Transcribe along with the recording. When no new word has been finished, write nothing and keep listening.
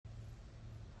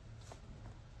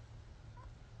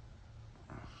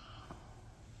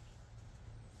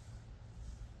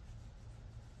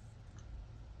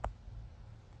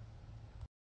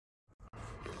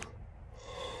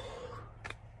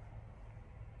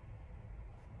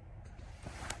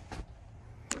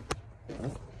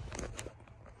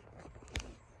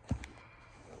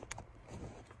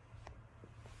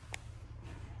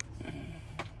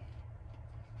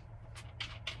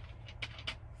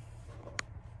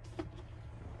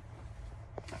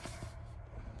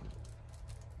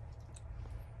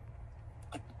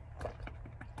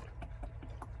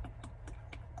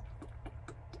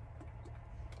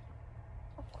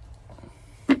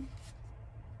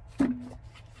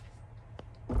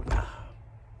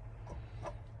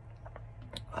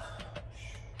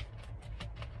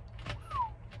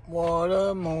What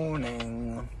a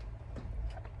morning.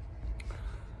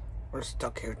 We're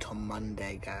stuck here till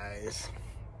Monday, guys.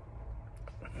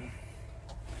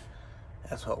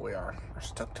 That's what we are. We're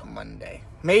stuck till Monday.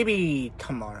 Maybe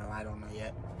tomorrow. I don't know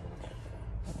yet.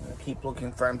 I'm going to keep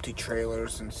looking for empty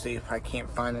trailers and see if I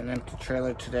can't find an empty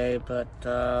trailer today. But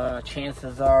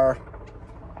chances are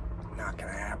not going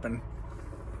to happen.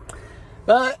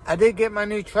 But I did get my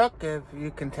new truck. If you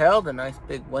can tell, the nice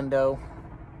big window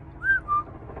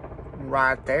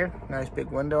right there. Nice big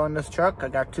window on this truck. I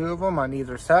got two of them on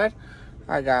either side.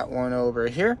 I got one over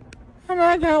here. And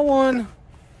I got one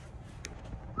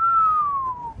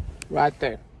right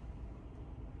there.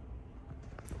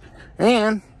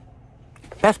 And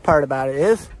best part about it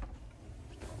is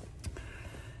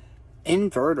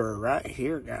inverter right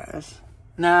here, guys.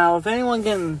 Now, if anyone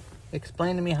can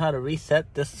explain to me how to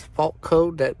reset this fault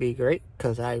code, that'd be great,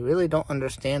 because I really don't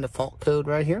understand the fault code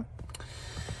right here.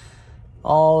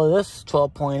 All of this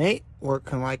 12.8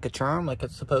 working like a charm, like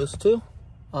it's supposed to.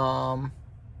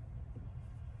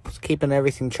 It's keeping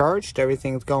everything charged.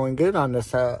 Everything's going good on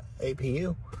this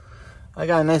APU. I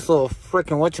got a nice little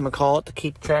freaking whatchamacallit to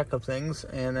keep track of things.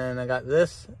 And then I got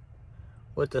this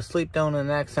with the sleep down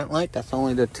and accent light. That's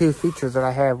only the two features that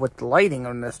I have with the lighting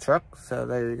on this truck. So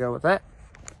there you go with that.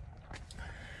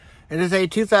 It is a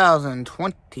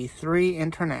 2023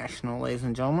 International, ladies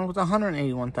and gentlemen, with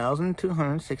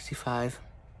 181,265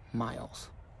 miles.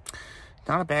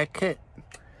 Not a bad kit.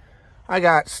 I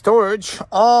got storage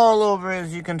all over,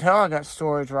 as you can tell. I got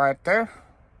storage right there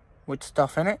with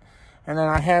stuff in it. And then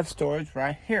I have storage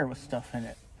right here with stuff in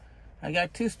it. I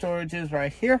got two storages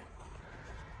right here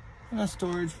and a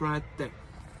storage right there.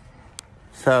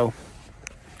 So,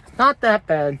 it's not that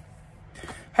bad.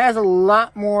 Has a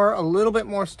little bit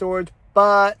more storage,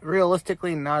 but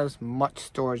realistically not as much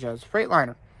storage as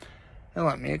Freightliner. And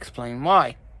let me explain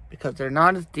why. Because they're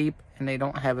not as deep and they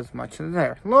don't have as much in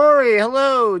there. Lori,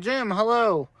 hello. Jim,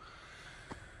 hello.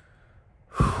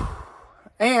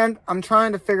 And I'm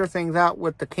trying to figure things out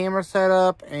with the camera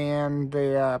setup and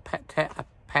the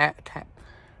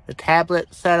the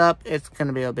tablet setup. It's going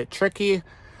to be a bit tricky.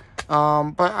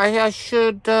 But I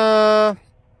should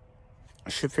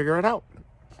figure it out.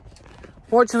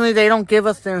 Fortunately, they don't give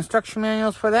us the instruction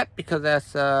manuals for that, because they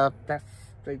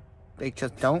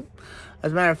just don't.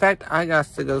 As a matter of fact, I got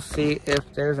to go see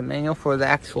if there's a manual for the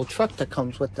actual truck that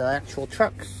comes with the actual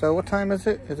truck. So what time is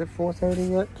it? Is it 4:30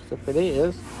 yet? Because if it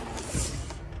is,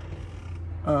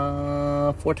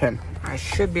 4:10. I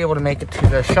should be able to make it to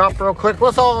the shop real quick.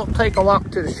 Let's all take a walk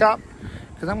to the shop,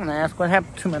 because I'm going to ask what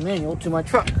happened to my manual to my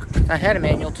truck. I had a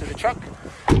manual to the truck.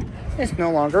 It's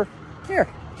no longer here.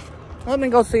 Let me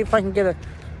go see if I can get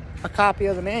a copy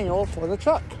of the manual for the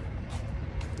truck.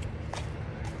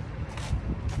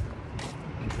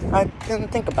 I didn't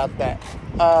think about that.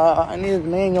 I needed a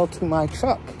manual to my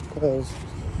truck, because,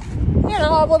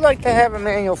 I would like to have a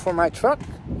manual for my truck.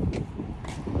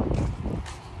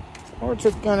 We're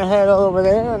just going to head over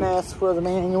there and ask for the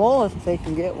manual, if they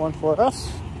can get one for us.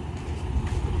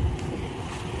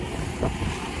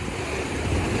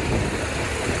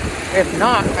 If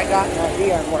not, I got an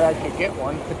idea on where I could get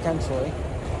one, potentially.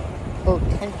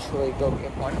 Potentially go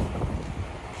get one.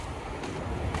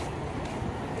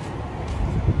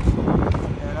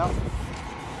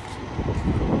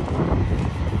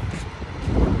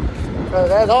 Because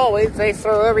as always, they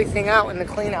throw everything out in the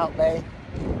clean-out bay.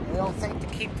 They don't think to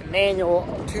keep the manual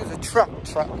to the truck.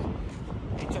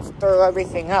 They just throw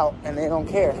everything out, and they don't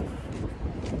care.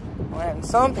 When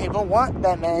some people want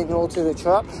that manual to the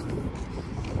truck,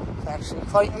 it's actually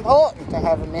quite important to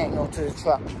have a manual to the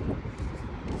truck.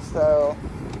 So,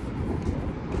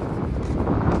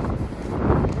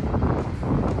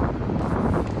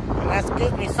 and that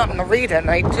gives me something to read at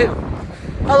night too.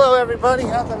 Hello everybody,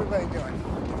 how's everybody doing?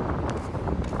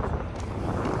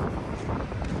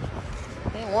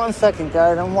 In 1 second,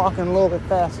 guys, I'm walking a little bit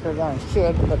faster than I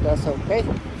should, but that's okay.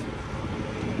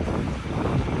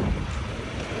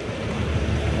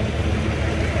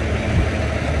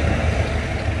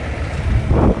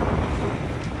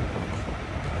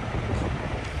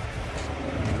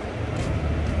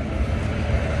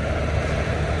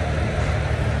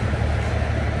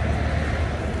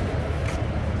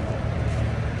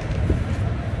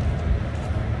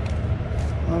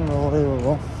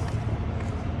 Unbelievable.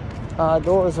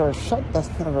 Doors are shut. That's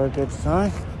never a good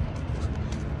sign.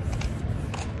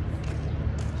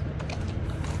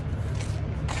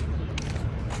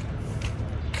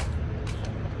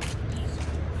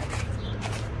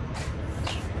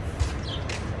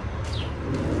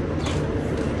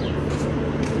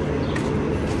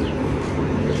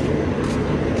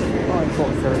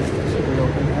 Should be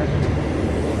open there.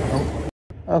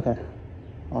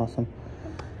 awesome.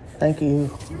 Thank you.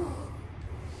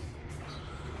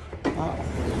 Wow.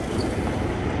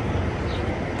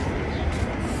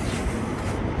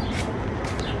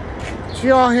 Did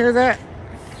you all hear that?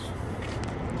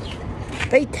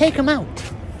 They take them out.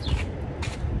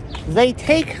 They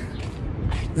take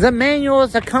the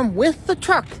manuals that come with the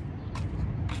truck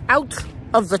out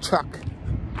of the truck.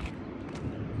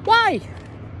 Why?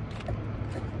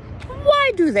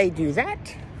 Why do they do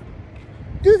that?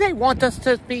 Do they want us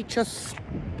to be just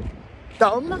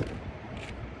dumb?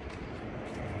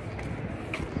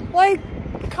 Like,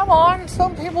 come on,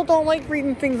 some people don't like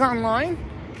reading things online.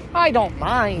 I don't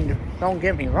mind, don't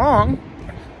get me wrong.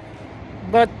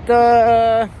 But,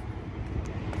 I'd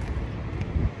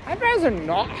rather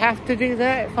not have to do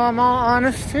that, if I'm all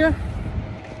honest here.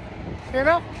 You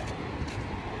know?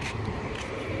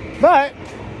 But,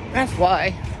 that's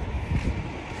why.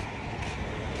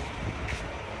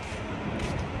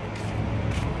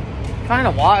 Kind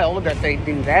of wild that they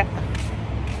do that.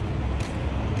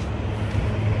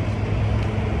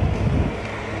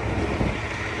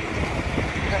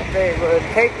 That they would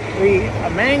take the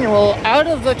manual out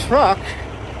of the truck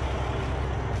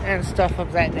and stuff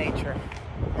of that nature.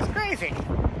 It's crazy.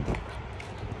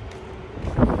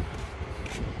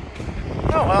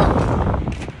 Oh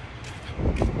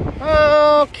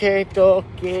well. Okay,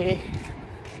 dokie.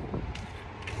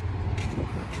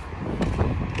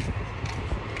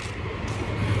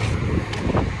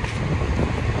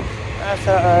 That's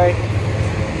alright.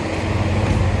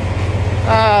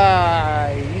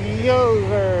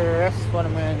 Yover. That's what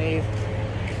I'm gonna need.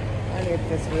 I need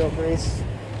this wheel grease.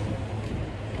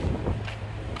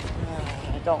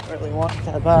 I don't really want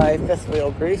to buy fifth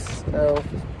wheel grease, so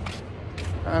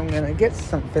I'm gonna get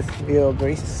some fifth wheel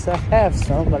grease. I have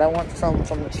some, but I want some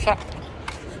from the shop.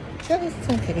 Just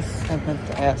in case I meant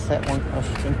to ask that one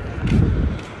question.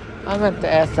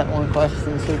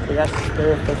 See if we got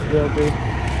spare fifth wheel grease.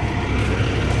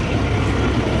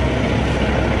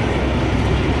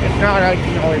 If not, I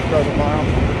can always go tomorrow.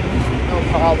 No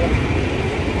problem.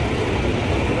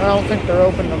 I don't think they're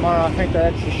open tomorrow. I think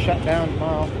they're actually shut down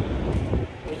tomorrow.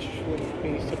 Which would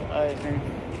be surprising.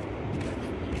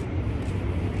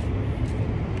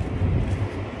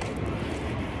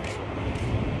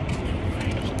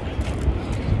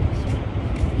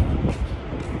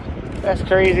 That's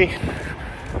crazy.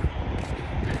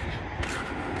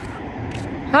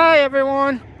 Hi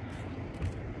everyone.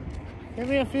 Give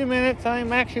me a few minutes.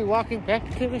 I'm actually walking back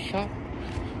to the shop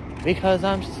because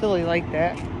I'm silly like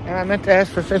that. And I meant to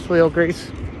ask for fifth wheel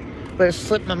grease, but it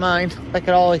slipped my mind like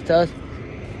it always does.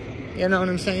 You know what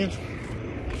I'm saying?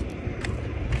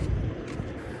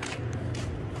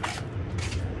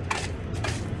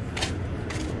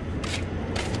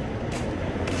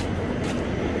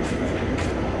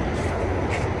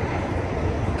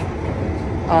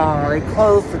 Oh, they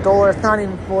closed the door. It's not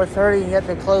even 4:30 yet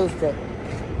they closed it.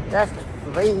 That's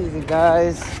crazy,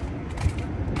 guys.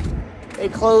 They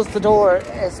closed the door.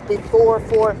 It's before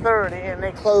 4:30 and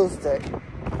they closed it.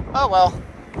 Oh well.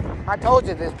 I told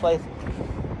you this place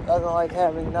doesn't like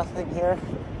having nothing here.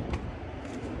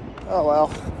 Oh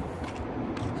well.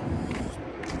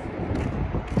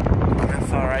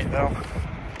 That's alright though.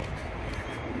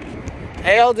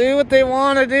 They'll do what they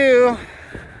want to do.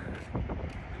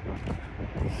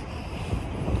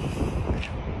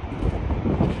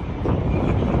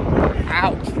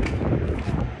 Ouch.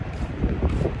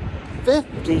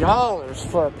 $50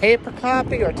 for a paper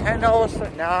copy or $10 for...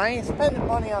 Nah, I ain't spending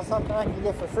money on something I can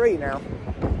get for free now.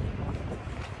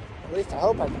 At least I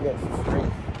hope I can get it for free.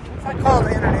 If I call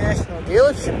the international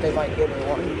dealership, they might give me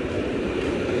one.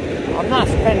 I'm not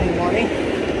spending money.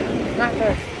 Not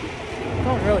that I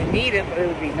don't really need it, but it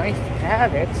would be nice to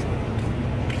have it.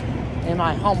 In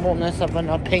my humbleness of an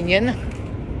opinion.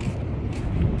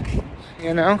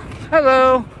 You know?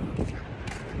 Hello.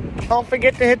 Don't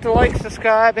forget to hit the like,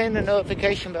 subscribe, and the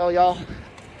notification bell, y'all.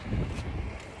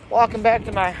 Walking back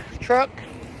to my truck.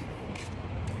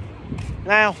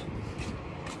 Now,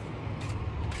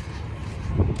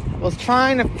 was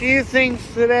trying a few things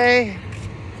today.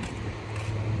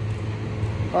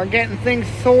 Or getting things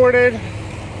sorted.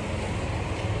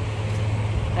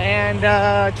 And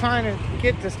trying to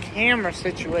get this camera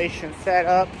situation set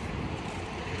up.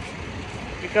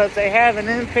 Because they have an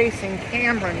in-facing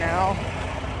camera now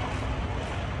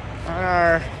on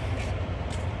our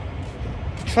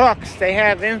trucks. They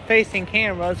have in-facing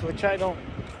cameras, which I don't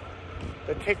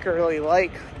particularly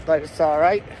like, but it's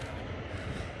alright.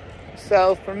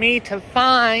 So for me to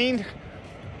find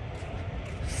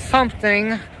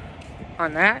something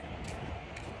on that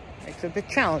makes it a bit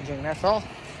challenging, that's all.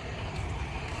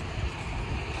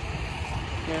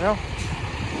 You know?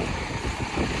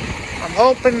 I'm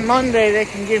hoping Monday they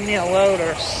can give me a load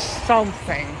or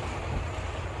something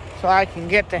so I can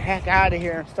get the heck out of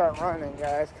here and start running,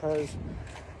 guys, because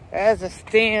as it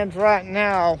stands right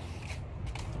now,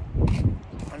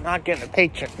 I'm not getting a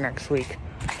paycheck next week,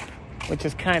 which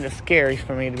is kind of scary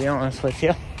for me, to be honest with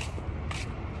you.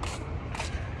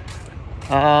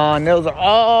 And those are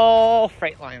all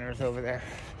Freightliners over there.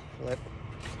 Flip.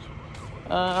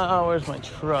 Where's my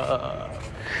truck?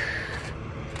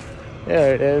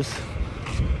 There it is.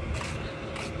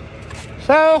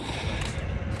 So,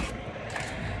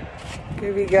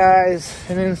 give you guys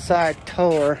an inside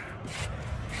tour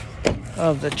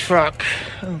of the truck.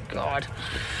 Oh, God.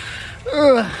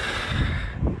 Ugh.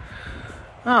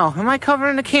 Oh, am I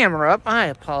covering the camera up? I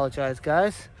apologize,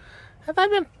 guys. Have I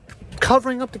been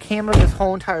covering up the camera this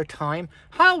whole entire time?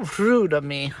 How rude of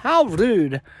me. How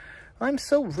rude. I'm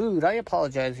so rude. I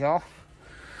apologize, y'all.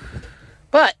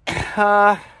 But,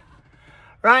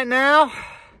 right now,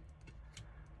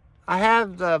 I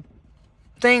have the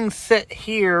thing set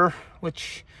here,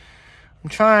 which I'm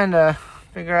trying to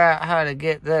figure out how to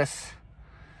get this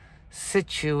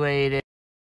situated.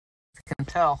 As you can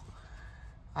tell,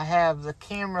 I have the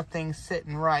camera thing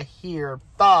sitting right here,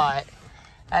 but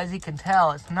as you can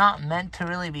tell, it's not meant to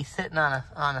really be sitting on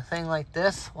a thing like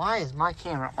this. Why is my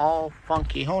camera all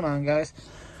funky? Hold on, guys.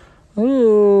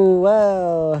 Ooh,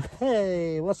 wow.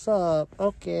 Hey, what's up?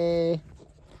 Okay.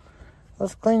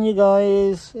 Let's clean you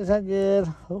guys. Is that good?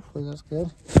 Hopefully that's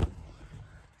good. Is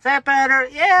that better?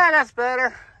 Yeah, that's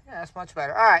better. Yeah, that's much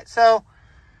better. All right, so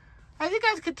as you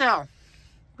guys can tell,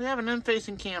 we have an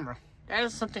in-facing camera. That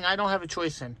is something I don't have a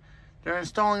choice in. They're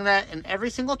installing that in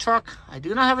every single truck. I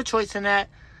do not have a choice in that,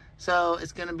 so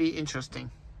it's going to be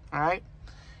interesting. All right?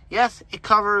 Yes, it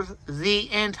covers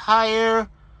the entire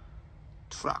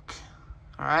truck.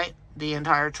 All right? The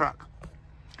entire truck.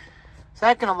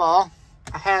 Second of all,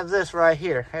 I have this right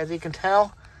here. As you can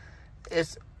tell,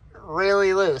 it's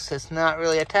really loose. It's not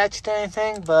really attached to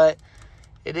anything, but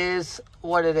it is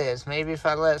what it is. Maybe if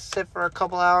I let it sit for a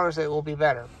couple hours, it will be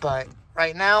better. But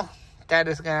right now, that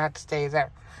is going to have to stay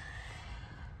there.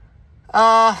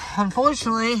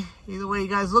 Unfortunately, either way you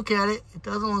guys look at it, it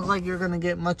doesn't look like you're going to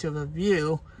get much of a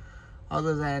view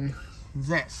other than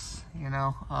this, you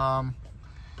know. I'm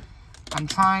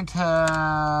trying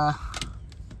to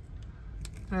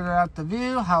figure out the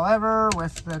view. However,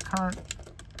 with the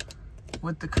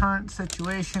current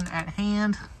situation at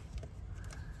hand,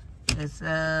 it's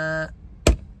a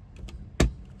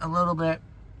little bit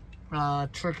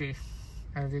tricky,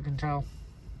 as you can tell.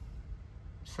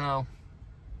 So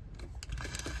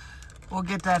we'll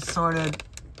get that sorted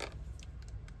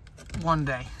one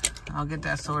day. I'll get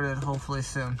that sorted hopefully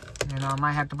soon. You know, I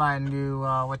might have to buy a new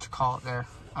there,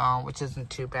 which isn't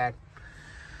too bad.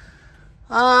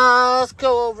 Let's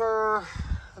go over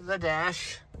the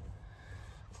dash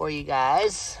for you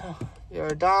guys. Your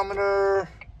odometer,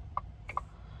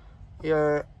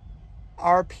 your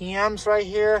RPMs right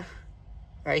here.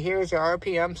 Right here is your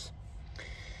RPMs.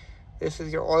 This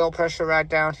is your oil pressure right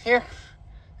down here.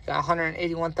 Got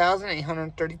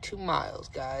 181,832 miles,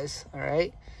 guys. All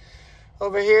right.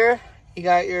 Over here, you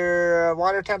got your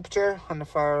water temperature on the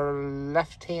far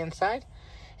left-hand side.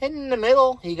 In the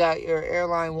middle, you got your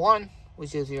airline 1,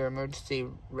 which is your emergency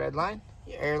red line.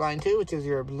 Your airline 2, which is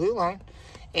your blue line.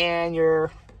 And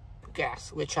your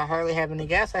gas, which I hardly have any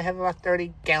gas. I have about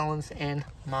 30 gallons in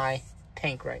my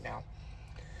tank right now.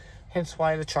 Hence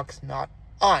why the truck's not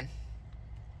on.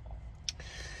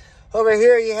 Over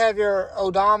here, you have your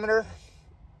odometer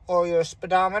or your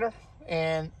speedometer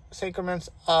and increments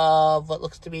of what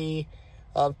looks to be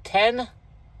of 10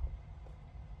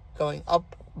 going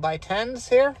up by 10s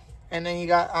here. And then you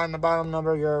got on the bottom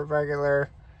number your regular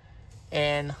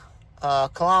in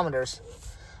kilometers.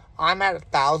 I'm at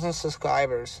 1,000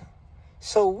 subscribers.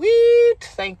 Sweet!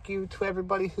 Thank you to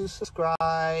everybody who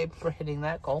subscribed for hitting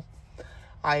that goal.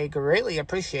 I greatly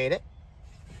appreciate it.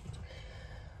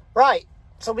 Right.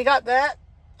 So we got that.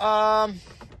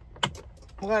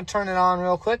 We're going to turn it on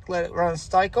real quick. Let it run a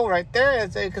cycle right there.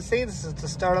 As you can see, this is the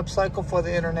startup cycle for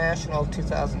the International of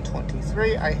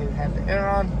 2023. I have the air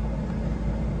on.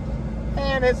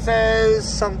 And it says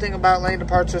something about lane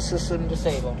departure system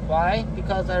disabled. Why?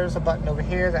 Because there's a button over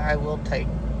here that I will take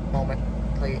a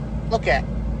momently look at.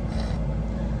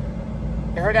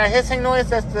 You heard that hissing noise?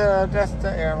 That's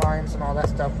the airlines and all that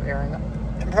stuff airing up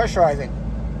and pressurizing.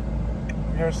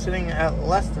 You're sitting at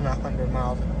less than 100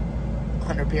 miles,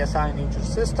 100 psi in each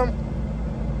system,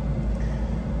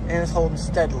 and it's holding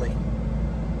steadily.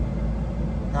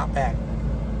 Not bad.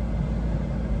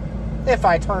 If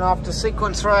I turn off the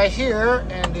sequence right here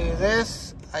and do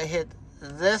this, I hit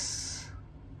this,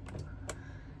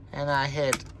 and I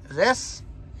hit this,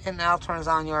 it now turns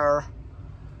on your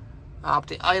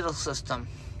opti-idle system.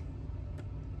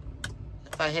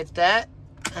 If I hit that,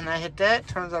 and I hit that,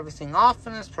 turns everything off,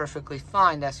 and it's perfectly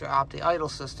fine. That's your opti-idle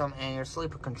system and your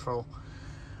sleeper control.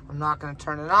 I'm not going to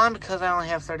turn it on because I only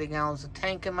have 30 gallons of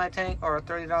tank in my tank, or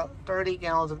 30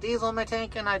 gallons of diesel in my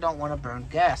tank, and I don't want to burn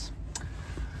gas.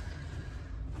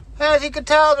 As you can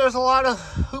tell, there's a lot of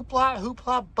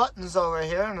hoopla buttons over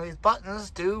here, and these buttons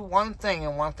do one thing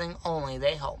and one thing only.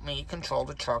 They help me control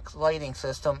the truck's lighting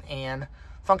system and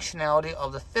functionality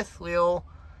of the fifth wheel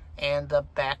and the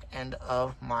back end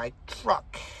of my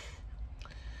truck.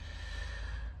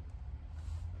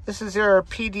 This is your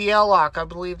PDL lock. I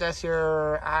believe that's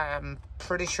your, I'm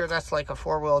pretty sure that's like a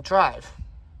four-wheel drive.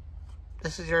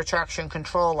 This is your traction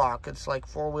control lock. It's like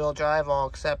four-wheel drive, all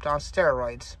except on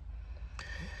steroids.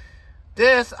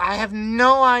 This, I have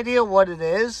no idea what it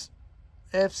is.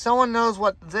 If someone knows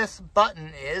what this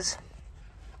button is,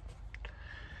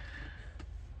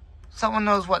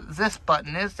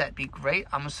 that'd be great.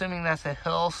 I'm assuming that's a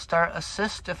hill start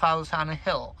assist if I was on a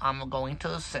hill. I'm going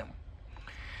to assume.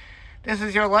 This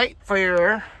is your light for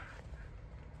your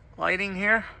lighting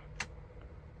here.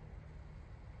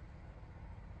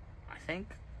 I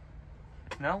think.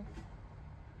 No?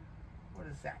 What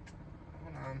is that?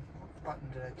 Hold on. What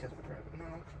button did I just press? No.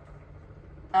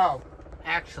 Oh,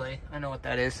 actually, I know what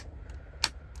that is.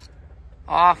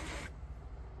 Off.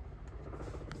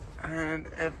 And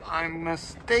if I'm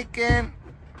mistaken,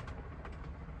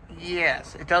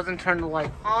 yes, it doesn't turn the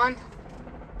light on,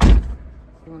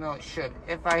 even though it should.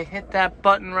 If I hit that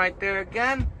button right there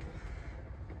again,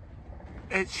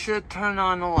 it should turn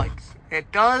on the lights.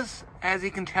 It does, as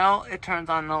you can tell, it turns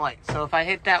on the lights. So if I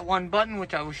hit that one button,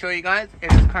 which I will show you guys,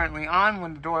 it is currently on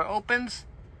when the door opens.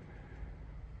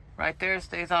 Right there, it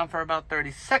stays on for about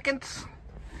 30 seconds.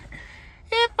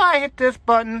 If I hit this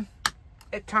button,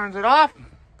 it turns it off.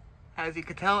 As you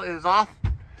can tell, it is off.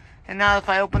 And now if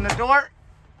I open the door,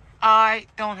 I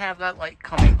don't have that light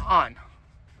coming on.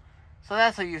 So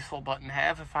that's a useful button to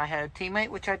have if I had a teammate,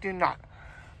 which I do not.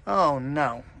 Oh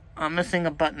no, I'm missing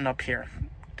a button up here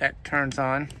that turns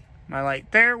on my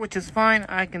light there, which is fine.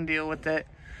 I can deal with it.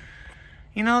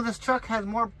 You know, this truck has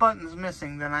more buttons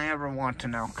missing than I ever want to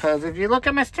know. Because if you look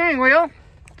at my steering wheel,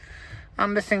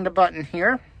 I'm missing the button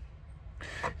here.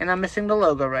 And I'm missing the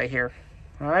logo right here.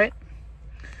 Alright?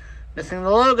 Missing the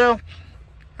logo,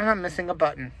 and I'm missing a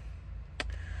button.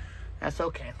 That's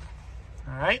okay.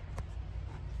 Alright.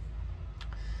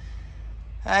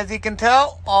 As you can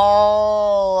tell,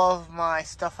 all of my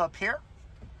stuff up here.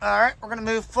 Alright, we're going to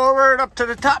move forward up to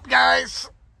the top, guys.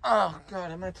 Oh,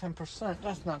 God, I'm at 10%.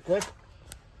 That's not good.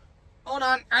 Hold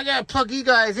on, I got to plug you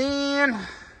guys in.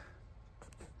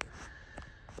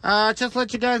 Just to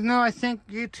let you guys know, I think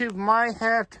YouTube might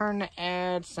have turned the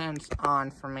AdSense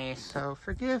on for me. So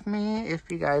forgive me if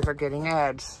you guys are getting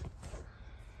ads.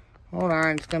 Hold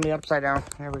on, it's going to be upside down.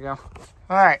 There we go.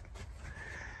 Alright.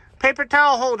 Paper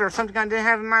towel holder, something I didn't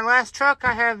have in my last truck,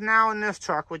 I have now in this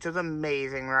truck, which is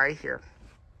amazing right here.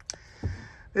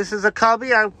 This is a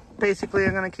cubby. I basically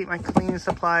am going to keep my cleaning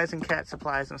supplies and cat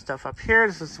supplies and stuff up here.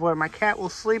 This is where my cat will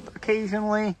sleep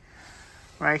occasionally.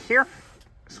 Right here.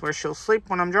 This is where she'll sleep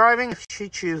when I'm driving, if she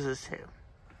chooses to.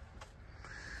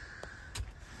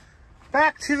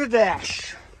 Back to the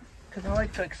dash. Because I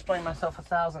like to explain myself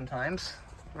 1,000 times,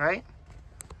 right?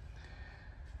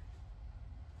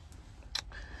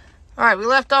 Alright, we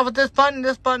left off with this button.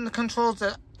 This button controls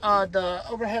the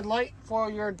overhead light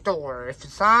for your door. If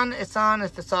it's on, it's on.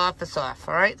 If it's off, it's off.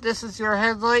 Alright, this is your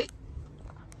headlight.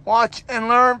 Watch and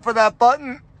learn for that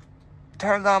button.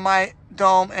 Turns on my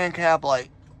dome and cab light.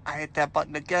 I hit that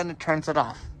button again, it turns it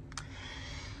off.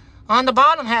 On the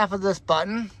bottom half of this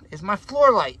button is my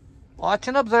floor light. Watch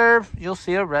and observe. You'll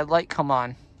see a red light come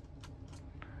on.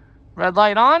 Red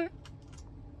light on.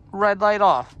 Red light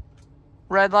off.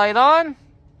 Red light on.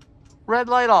 Red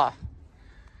light off.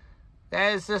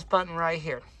 That is this button right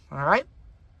here. Alright?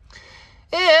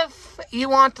 If you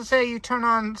want to say you turn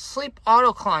on sleep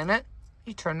auto climate,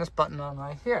 you turn this button on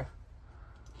right here.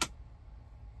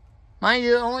 Mind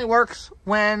you, it only works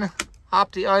when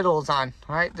opti-idle is on.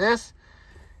 Alright, this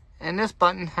and this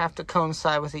button have to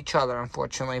coincide with each other,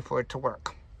 unfortunately, for it to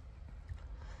work.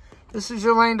 This is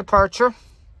your lane departure.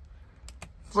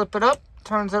 Flip it up,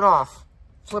 turns it off.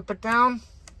 Flip it down.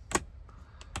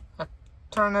 I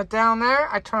turn it down there,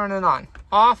 I turn it on.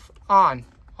 Off, on.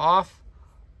 Off,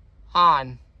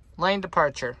 on. Lane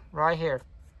departure, right here.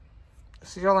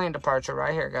 This is your lane departure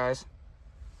right here, guys.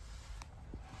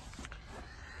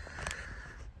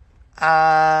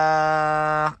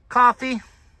 Coffee.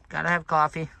 Gotta have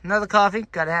coffee. Another coffee.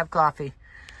 Gotta have coffee.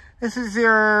 This is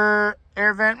your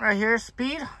air vent right here,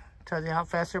 speed. Tells you how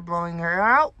fast you're blowing your air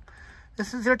out.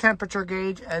 This is your temperature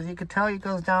gauge. As you can tell, it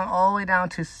goes down all the way down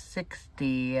to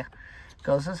 60. It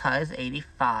goes as high as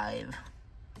 85.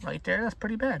 Right there, that's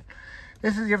pretty bad.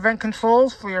 This is your vent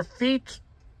controls for your feet,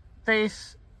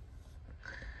 face,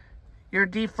 your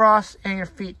defrost, and your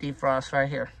feet defrost right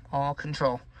here. All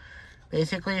control.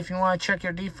 Basically, if you want to check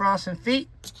your defrost and feet,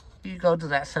 you go to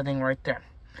that setting right there.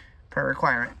 Per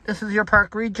requirement. This is your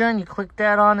park regen. You click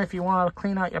that on if you want to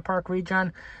clean out your park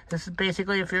regen. This is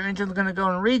basically if your engine's going to go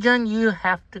in regen, you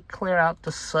have to clear out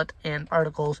the soot and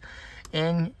particles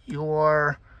in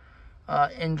your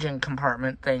engine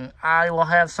compartment thing. I will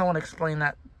have someone explain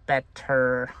that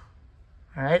better.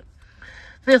 Alright.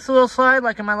 Fifth wheel slide,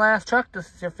 like in my last truck,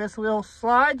 this is your fifth wheel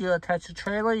slide. You attach the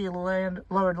trailer, you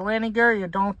lower the landing gear, you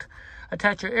don't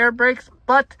attach your air brakes,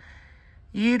 but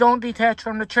you don't detach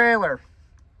from the trailer.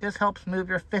 This helps move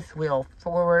your fifth wheel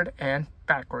forward and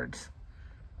backwards.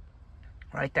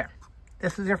 Right there.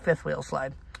 This is your fifth wheel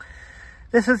slide.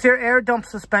 This is your air dump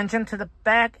suspension to the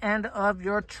back end of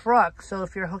your truck. So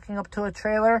if you're hooking up to a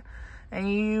trailer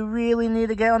and you really need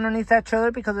to get underneath that trailer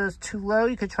because it's too low,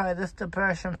 you could try this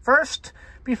depression first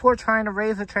before trying to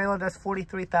raise a trailer that's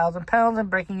 43,000 pounds and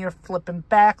breaking your flipping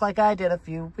back like I did a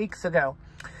few weeks ago.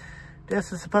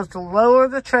 This is supposed to lower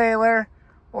the trailer,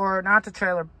 or not the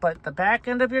trailer, but the back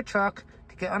end of your truck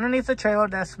to get underneath the trailer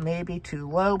that's maybe too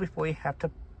low before you have to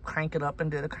crank it up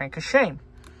and do the crank of shame.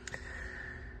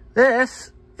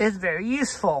 This is very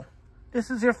useful. This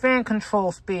is your fan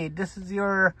control speed. This is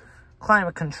your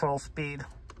climate control speed.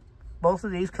 Both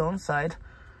of these coincide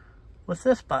with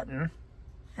this button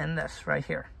and this right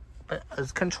here. But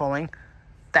is controlling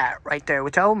that right there,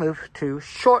 which I will move to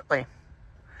shortly.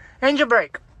 Engine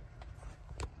brake.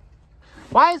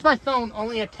 Why is my phone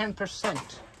only at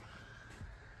 10%?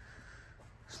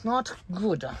 It's not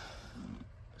good.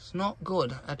 It's not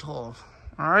good at all.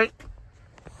 Alright.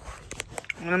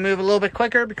 I'm going to move a little bit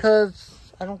quicker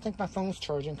because I don't think my phone's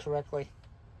charging correctly.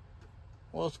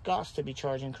 Well, it's got to be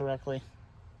charging correctly.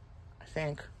 I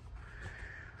think.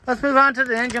 Let's move on to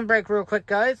the engine brake real quick,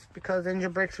 guys, because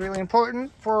engine brake's really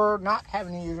important for not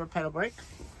having to use your pedal brake.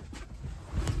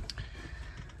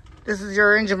 This is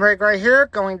your engine brake right here.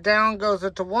 Going down goes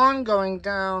into 1. Going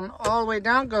down all the way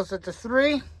down goes into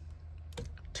 3,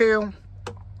 2,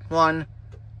 1,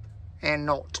 and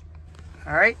 0.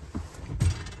 Alright.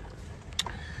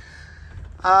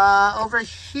 Over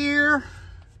here,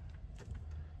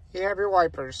 you have your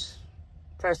wipers.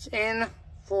 Press in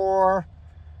for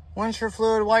windshield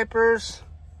fluid wipers.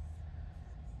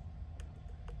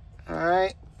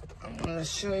 Alright. I'm going to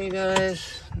show you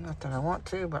guys. Not that I want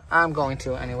to, but I'm going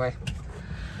to anyway.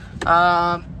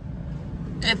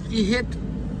 If you hit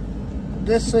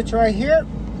this switch right here,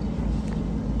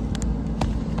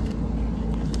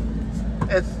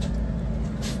 it's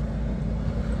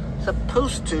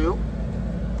supposed to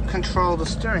control the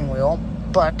steering wheel,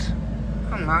 but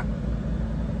I'm not.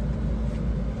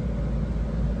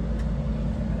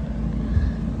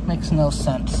 Makes no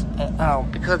sense at all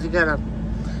because you gotta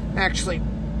actually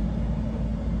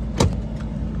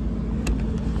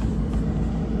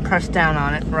press down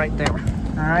on it right there.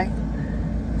 Alright,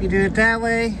 if you do it that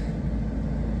way,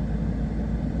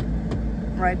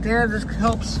 right there, this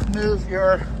helps move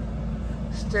your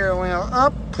steering wheel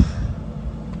up,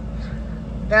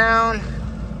 down,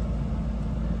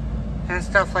 and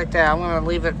stuff like that. I'm going to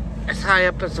leave it as high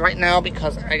up as right now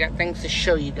because I got things to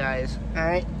show you guys.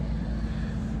 Alright?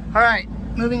 Alright,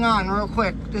 moving on real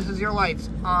quick. This is your lights.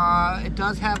 It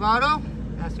does have auto.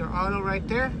 That's your auto right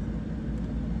there.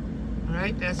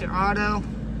 Alright, that's your auto.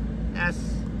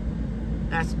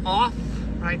 That's off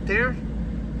right there.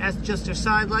 That's just your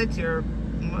side lights, your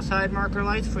side marker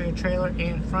lights for your trailer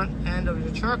and front end of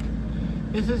your truck.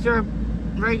 This is your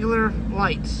regular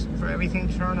lights for everything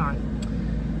to turn on.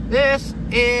 This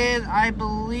is, I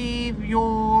believe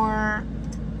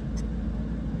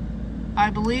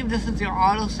this is your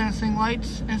auto sensing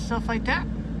lights and stuff like that.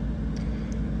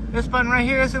 This button right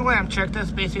here is a lamp check.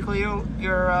 That's basically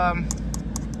your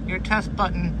test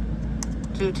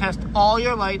button to test all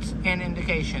your lights and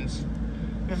indications.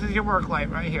 This is your work light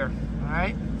right here.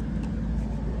 Alright?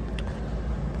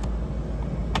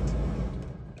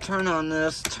 Turn on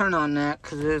this, turn on that,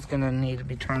 because it is going to need to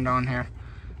be turned on here.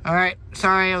 Alright,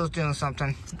 sorry, I was doing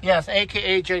something. Yes,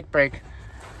 aka Jake brake.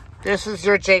 This is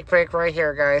your Jake brake right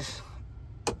here, guys.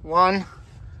 1.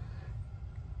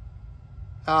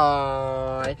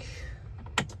 I'm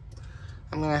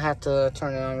going to have to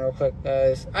turn it on real quick,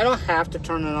 guys. I don't have to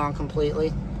turn it on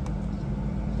completely.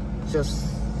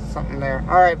 Just something there.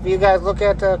 Alright, if you guys look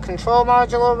at the control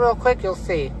module real quick, you'll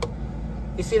see.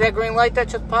 You see that green light that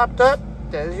just popped up?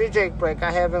 That is your Jake brake.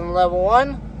 I have in level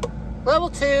 1, level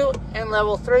 2, and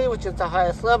level 3, which is the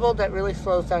highest level that really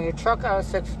slows down your truck on a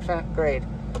 6% grade.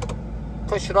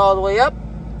 Push it all the way up,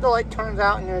 the light turns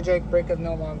out and your Jake brake is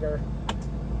no longer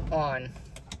on.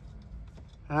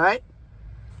 Alright?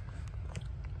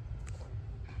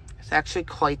 It's actually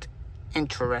quite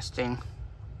interesting.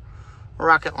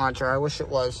 Rocket launcher, I wish it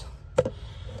was.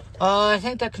 I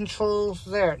think that controls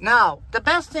there. Now, the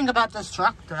best thing about this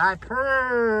truck that I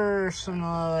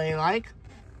personally like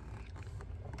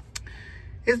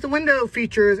is the window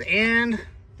features and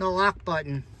the lock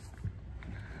button.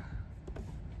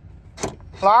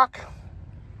 Lock,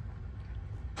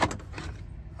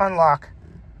 unlock,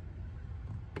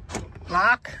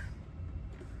 lock,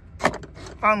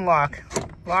 unlock,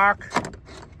 lock,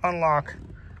 unlock.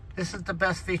 This is the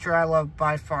best feature I love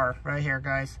by far right here,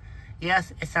 guys.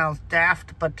 Yes, it sounds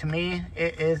daft, but to me,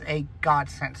 it is a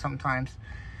godsend sometimes.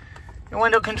 Your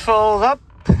window controls up,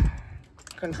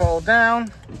 control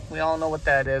down. We all know what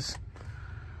that is.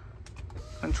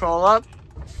 Control up,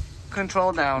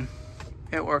 control down.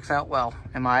 It works out well,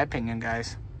 in my opinion,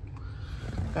 guys.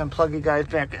 Gonna plug you guys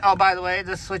back. Oh, by the way,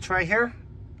 this switch right here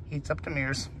heats up the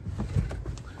mirrors.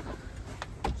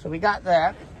 So we got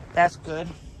that. That's good.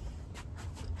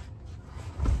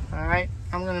 All right,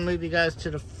 I'm gonna move you guys to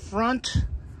the front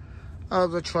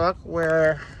of the truck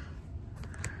where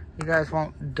you guys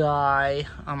won't die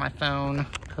on my phone,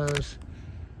 because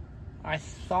I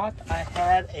thought I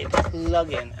had a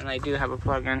plug-in, and I do have a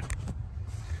plug-in.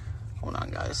 Hold on,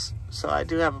 guys. So I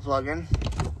do have a plug-in.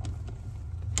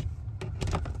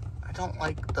 I don't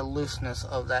like the looseness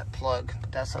of that plug,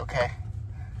 but that's okay.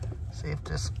 See if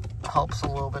this helps a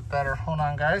little bit better. Hold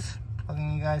on, guys.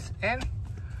 Plugging you guys in.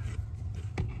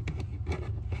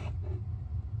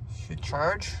 Should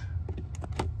charge.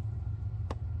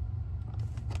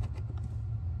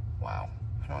 Wow,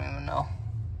 I don't even know.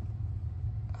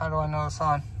 How do I know it's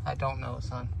on? I don't know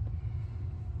it's on.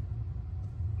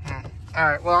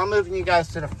 Alright, well, I'm moving you guys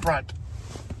to the front.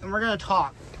 And we're going to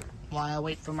talk while I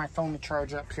wait for my phone to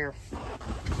charge up here.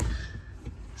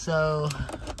 So,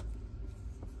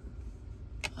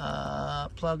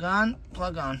 plug on,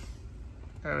 plug on.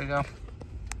 There we go.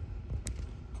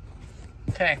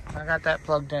 Okay, I got that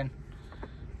plugged in,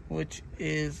 which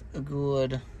is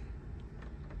good.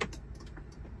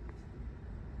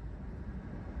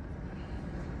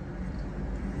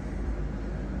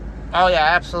 Oh yeah,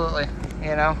 absolutely,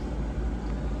 you know.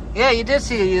 Yeah, you did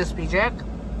see a USB jack.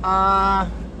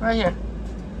 Right here.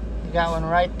 You got one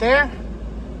right there.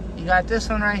 You got this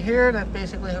one right here that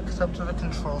basically hooks up to the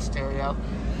control stereo.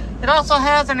 It also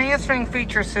has an answering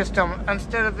feature system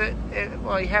instead of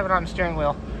well, you have it on the steering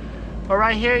wheel. But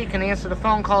right here, you can answer the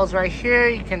phone calls right here.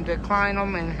 You can decline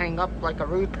them and hang up like a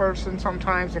rude person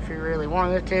sometimes if you really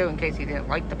wanted to, in case you didn't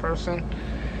like the person.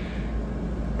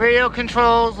 Radio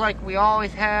controls like we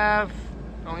always have.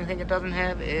 The only thing it doesn't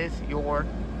have is your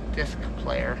disc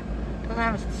player. It doesn't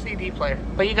have a CD player.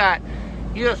 But you got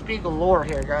USB galore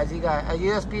here, guys. You got a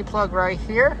USB plug right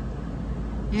here.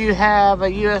 You have a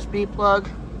USB plug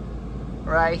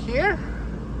right here.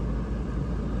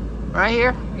 Right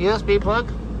here. USB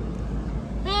plug.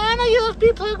 And a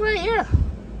USB plug right here.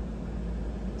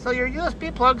 So your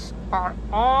USB plugs are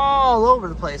all over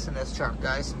the place in this truck,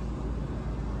 guys.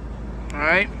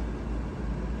 Alright.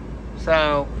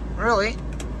 So, really.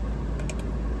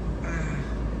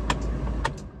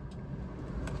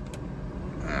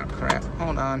 Oh, crap.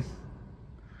 Hold on.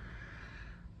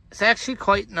 It's actually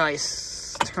quite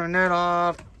nice. Turn that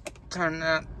off. Turn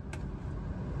that.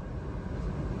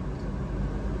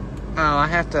 Oh, I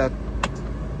have to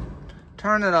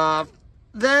turn it off,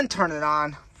 then turn it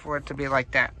on for it to be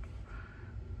like that,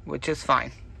 which is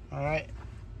fine. Alright.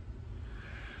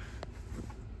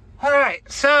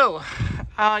 Alright, so,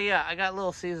 oh yeah, I got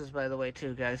Little Caesars, by the way,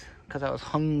 too, guys, because I was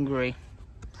hungry.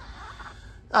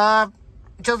 Just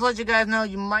to let you guys know,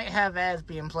 you might have ads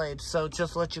being played, so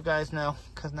just let you guys know,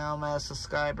 because now I'm at a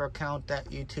subscriber count that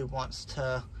YouTube wants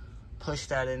to push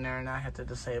that in there, and I have to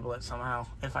disable it somehow,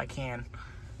 if I can.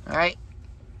 Alright?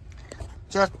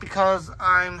 Just because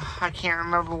I can't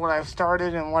remember what I've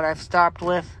started and what I've stopped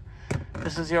with.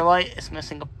 This is your light. It's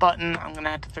missing a button. I'm going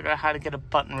to have to figure out how to get a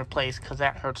button replaced, because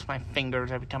that hurts my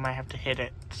fingers every time I have to hit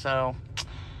it. So,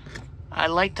 I'd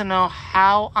like to know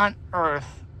how on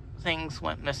earth things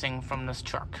went missing from this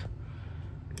truck.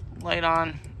 Light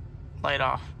on, light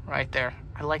off, right there.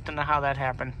 I'd like to know how that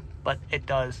happened, but it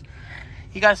does.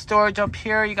 You got storage up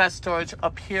here, you got storage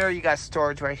up here, you got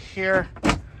storage right here.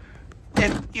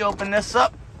 If you open this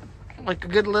up, like a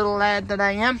good little lad that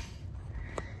I am,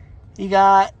 you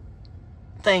got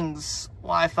things,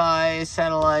 Wi-Fi,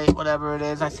 satellite, whatever it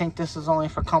is. I think this is only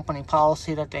for company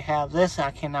policy that they have this.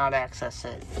 I cannot access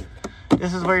it.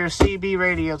 This is where your CB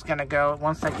radio is going to go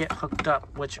once I get hooked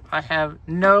up, which I have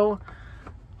no...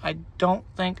 I don't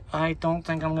think I'm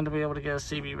going to be able to get a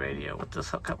CB radio with this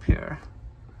hookup here.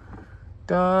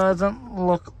 Doesn't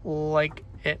look like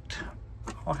it.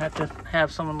 I'll have to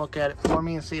have someone look at it for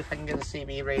me and see if I can get a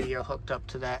CB radio hooked up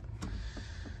to that.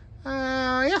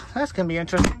 Yeah, that's going to be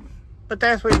interesting. But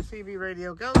that's where the CB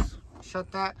radio goes.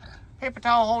 Shut that. Paper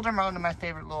towel holder, one of my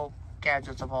favorite little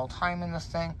gadgets of all time in this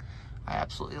thing. I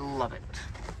absolutely love it.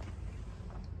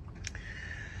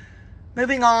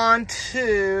 Moving on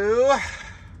to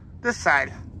this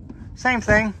side. Same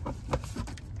thing.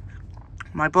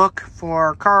 My book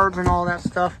for cards and all that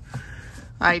stuff.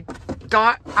 I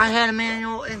thought I had a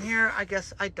manual in here. I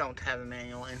guess I don't have a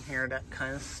manual in here. That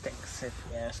kind of stinks, if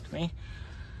you ask me.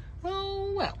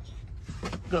 Oh, well.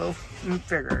 Go and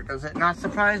figure. Does it not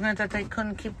surprise me that they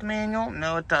couldn't keep the manual?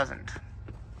 No, it doesn't.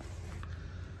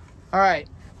 Alright,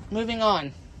 moving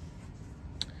on.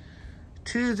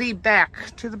 To the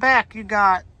back. To the back, you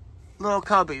got little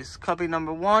cubbies. Cubby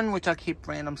number 1, which I keep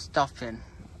random stuff in.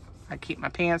 I keep my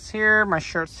pants here, my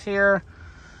shirts here,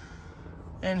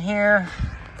 in here.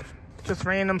 Just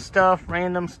random stuff,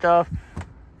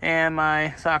 and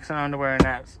my socks and underwear in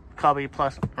that cubby,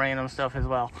 plus random stuff as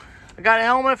well. I got a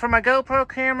helmet for my GoPro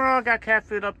camera. I got cat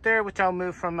food up there, which I'll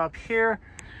move from up here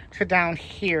to down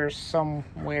here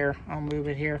somewhere. I'll move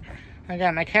it here. I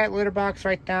got my cat litter box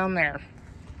right down there.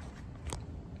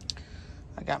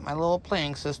 I got my little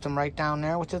playing system right down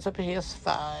there, which is a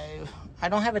PS5. I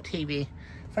don't have a TV.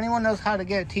 If anyone knows how to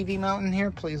get a TV mount in here,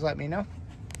 please let me know.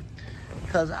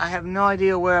 Because I have no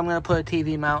idea where I'm going to put a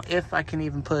TV mount, if I can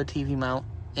even put a TV mount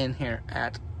in here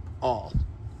at all.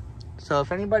 So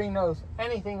if anybody knows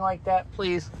anything like that,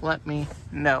 please let me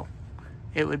know.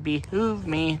 It would behoove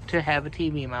me to have a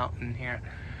TV mount in here.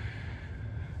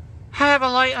 I have a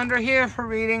light under here for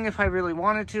reading if I really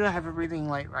wanted to. I have a reading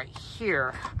light right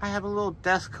here. I have a little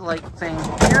desk light thing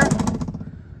here.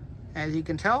 As you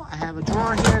can tell, I have a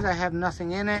drawer here that I have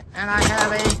nothing in it. And I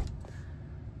have a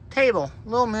table, a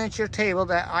little miniature table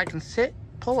that I can sit,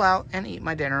 pull out, and eat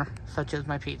my dinner, such as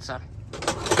my pizza.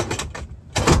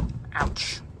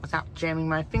 Ouch. Without jamming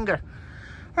my finger.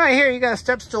 Right here, you got a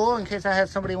step stool in case I had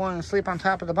somebody wanting to sleep on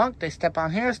top of the bunk. They step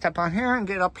on here, and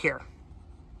get up here.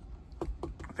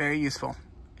 Very useful,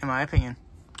 in my opinion.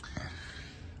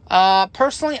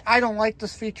 Personally, I don't like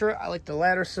this feature. I like the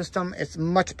ladder system. It's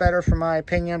much better for my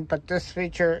opinion, but this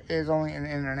feature is only in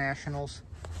internationals.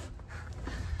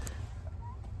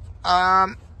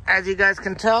 As you guys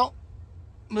can tell,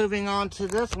 moving on to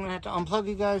this, I'm going to have to unplug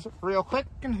you guys real quick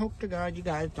and hope to God you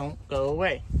guys don't go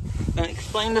away. I'm going to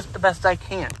explain this the best I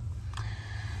can.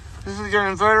 This is your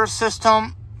inverter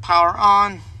system, power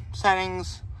on,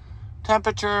 settings,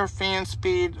 temperature, fan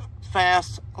speed,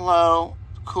 fast, low,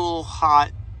 cool,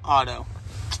 hot, auto.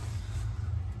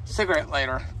 Cigarette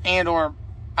lighter and or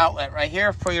outlet right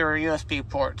here for your USB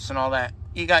ports and all that.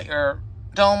 You got your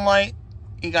dome light,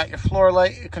 you got your floor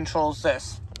light, it controls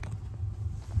this.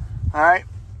 Alright,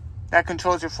 that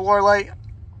controls your floor light,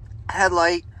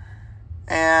 headlight,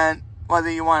 and whether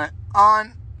you want it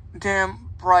on, dim,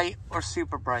 bright, or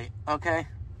super bright, okay?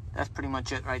 That's pretty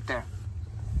much it right there.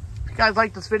 If you guys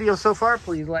like this video so far,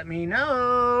 please let me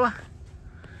know.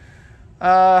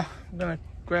 I'm going to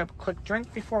grab a quick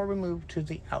drink before we move to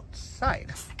the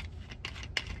outside.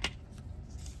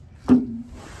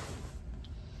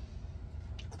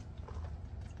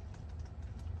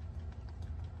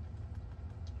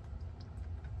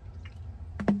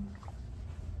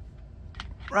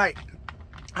 Right.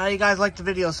 How you guys like the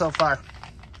video so far?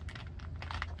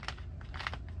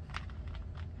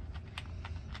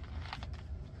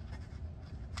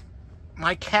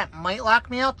 My cat might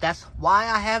lock me out. That's why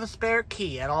I have a spare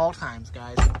key at all times,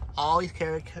 guys. Always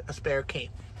carry a spare key.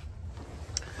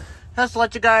 Just to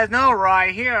let you guys know,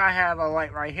 right here, I have a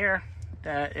light right here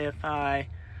that if I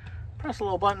press a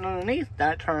little button underneath,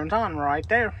 that turns on right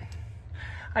there.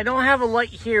 I don't have a light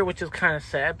here, which is kind of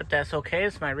sad, but that's okay.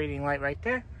 It's my reading light right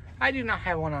there. I do not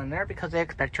have one on there because they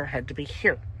expect your head to be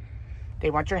here. They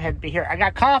want your head to be here. I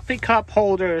got coffee cup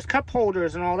holders,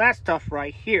 and all that stuff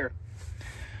right here.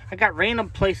 I got random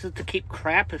places to keep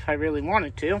crap if I really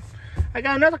wanted to. I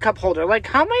got another cup holder. Like,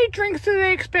 how many drinks do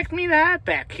they expect me to have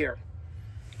back here?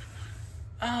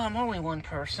 I'm only one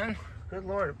person. Good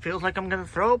Lord, it feels like I'm going to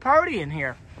throw a party in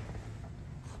here.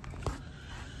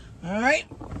 Alright,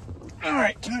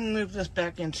 time to move this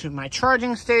back into my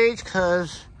charging stage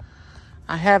because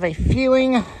I have a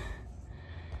feeling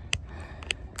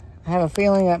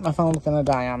that my phone's going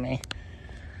to die on me.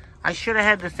 I should have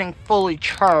had this thing fully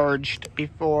charged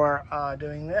before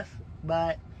doing this,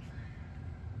 but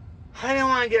I didn't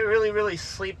want to get really, really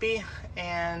sleepy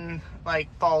and like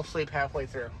fall asleep halfway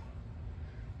through.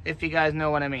 If you guys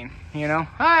know what I mean, you know?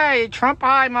 Hi, Trump.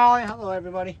 Hi, Molly. Hello,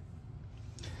 everybody.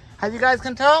 As you guys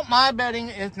can tell, my bedding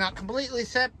is not completely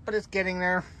set, but it's getting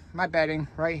there. My bedding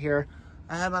right here.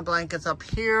 I have my blankets up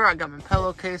here. I got my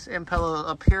pillowcase and pillow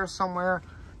up here somewhere.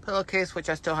 Pillowcase, which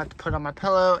I still have to put on my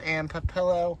pillow and put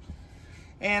pillow.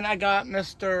 And I got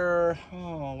Mr.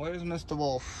 Oh, where's Mr.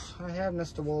 Wolf? I have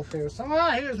Mr. Wolf here. So,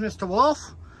 here's Mr.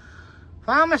 Wolf.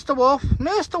 Found Mr. Wolf.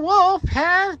 Mr. Wolf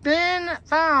has been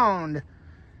found.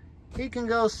 He can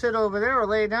go sit over there or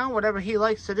lay down. Whatever he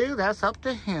likes to do, that's up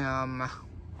to him.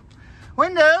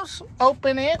 Windows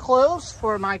open and close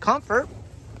for my comfort.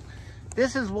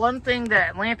 This is one thing that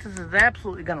Atlantis is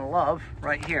absolutely going to love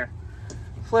right here.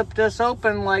 Flip this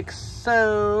open like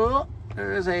so.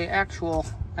 There is a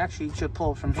actually you should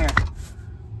pull from here.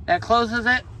 That closes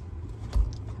it.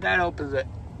 That opens it.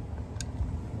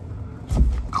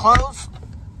 Close.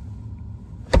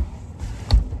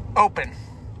 Open.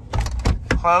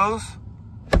 Close.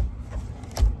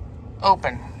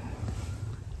 Open.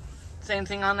 Same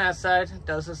thing on that side. It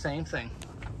does the same thing.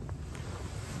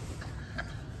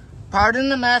 Pardon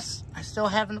the mess. I still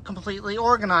haven't completely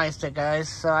organized it, guys,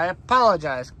 so I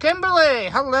apologize. Kimberly,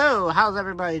 hello. How's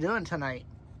everybody doing tonight?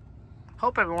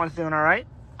 Hope everyone's doing all right.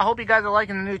 I hope you guys are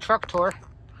liking the new truck tour.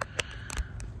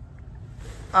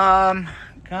 Golly.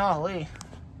 The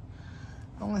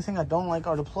only thing I don't like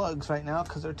are the plugs right now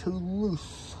because they're too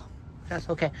loose. That's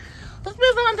okay. Let's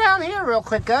move on down here real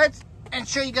quick, guys, and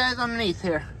show you guys underneath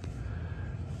here.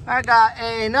 I got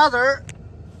another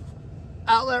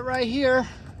outlet right here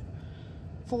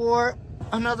for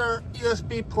another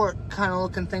USB port kind of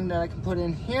looking thing that I can put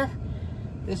in here.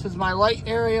 This is my light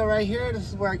area right here. This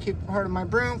is where I keep part of my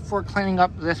broom for cleaning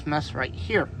up this mess right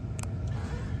here.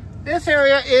 This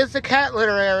area is the cat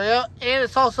litter area, and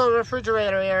it's also the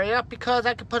refrigerator area because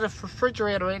I could put a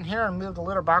refrigerator in here and move the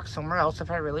litter box somewhere else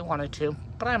if I really wanted to.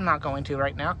 But I'm not going to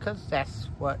right now because that's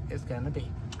what it's going to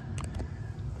be.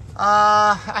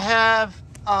 I have,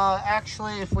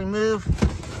 actually, if we move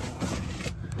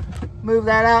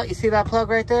that out, you see that plug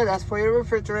right there? That's for your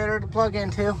refrigerator to plug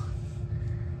into.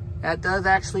 That does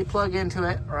actually plug into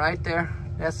it right there.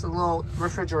 That's the little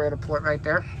refrigerator port right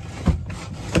there.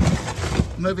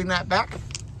 Moving that back.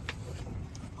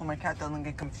 Oh, my cat doesn't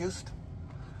get confused.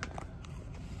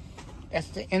 That's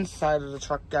the inside of the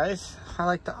truck, guys. I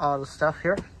like the auto stuff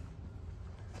here.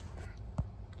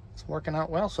 It's working out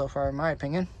well so far, in my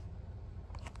opinion.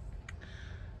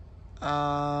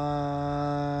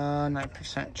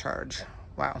 9% charge.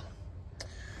 Wow.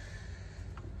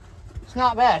 It's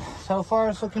not bad. So far,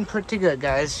 it's looking pretty good,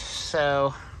 guys.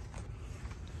 So,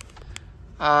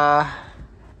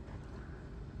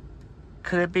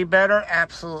 could it be better?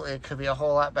 Absolutely. It could be a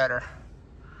whole lot better.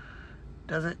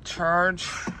 Does it charge?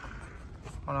 Hold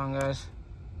on, guys.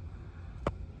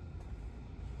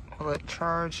 Will it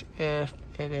charge if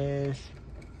it is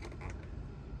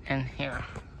in here?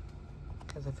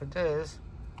 Because if it is,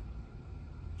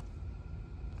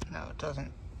 no, it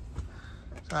doesn't.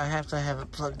 So I have to have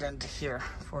it plugged into here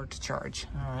for it to charge.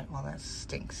 All right, well, that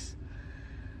stinks.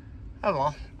 Oh,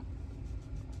 well.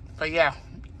 But yeah,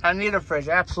 I need a fridge.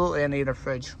 Absolutely, I need a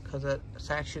fridge because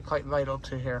it's actually quite vital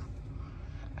to here.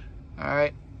 All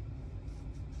right.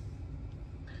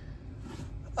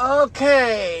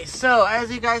 Okay, so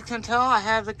as you guys can tell, I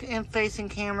have the in-facing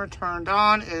camera turned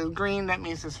on. It is green. That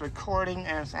means it's recording,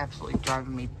 and it's absolutely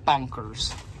driving me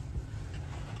bonkers.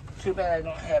 Too bad I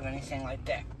don't have anything like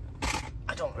that.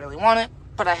 I don't really want it,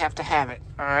 but I have to have it,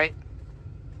 all right?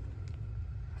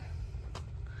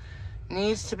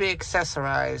 Needs to be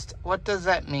accessorized. What does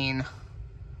that mean?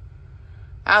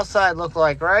 Outside look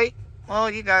like, right?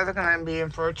 Well, you guys are going to be in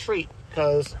for a treat,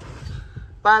 because,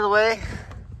 by the way,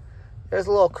 there's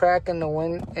a little crack in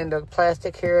the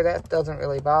plastic here. That doesn't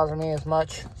really bother me as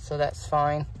much, so that's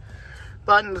fine.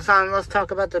 Buttons on, let's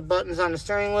talk about the buttons on the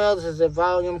steering wheel. This is the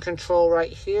volume control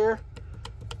right here.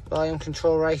 Volume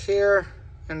control right here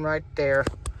and right there.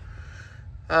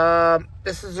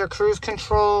 This is your cruise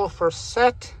control for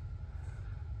set,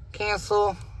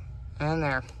 cancel, and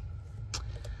there.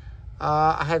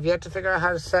 I have yet to figure out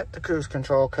how to set the cruise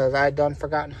control because I done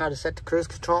forgotten how to set the cruise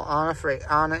control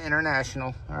on an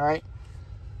international. All right.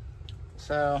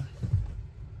 So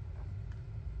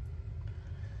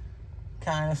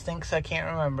kind of stinks. I can't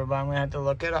remember, but I'm gonna have to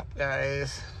look it up,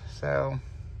 guys. So,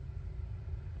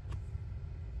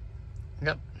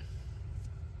 yep.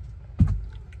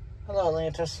 Hello,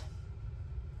 Atlantis.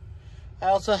 I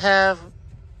also have.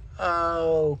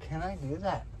 Oh, can I do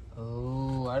that?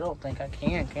 Oh, I don't think I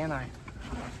can I?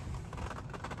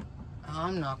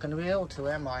 I'm not going to be able to,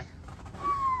 am I?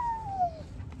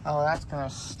 Oh, that's going to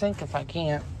stink if I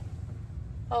can't.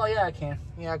 Oh, yeah, I can.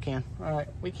 Yeah, I can. All right,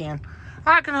 we can.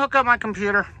 I can hook up my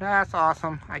computer. That's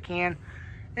awesome. I can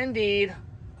indeed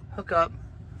hook up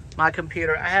my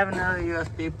computer. I have another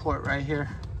USB port right here.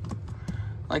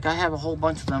 Like, I have a whole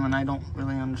bunch of them, and I don't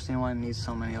really understand why I need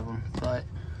so many of them. But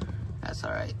that's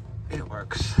all right. It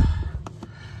works.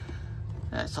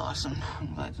 That's awesome.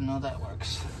 I'm glad to know that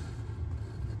works.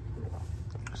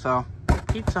 So,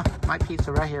 pizza. My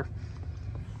pizza right here.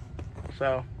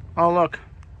 So, oh, look.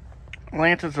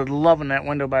 Atlantis is loving that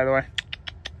window, by the way.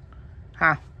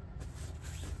 Huh.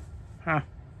 Huh.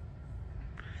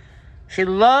 She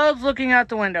loves looking out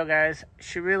the window, guys.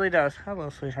 She really does. Hello,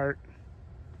 sweetheart.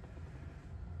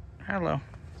 Hello.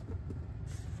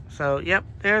 So, yep.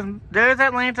 There's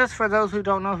Atlantis. For those who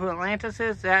don't know who Atlantis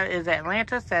is, that is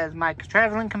Atlantis. That is my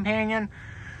traveling companion.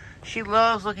 She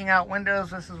loves looking out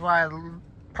windows. This is why I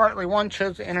partly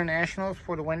chose the internationals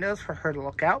for the windows for her to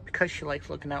look out, because she likes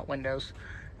looking out windows.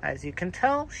 As you can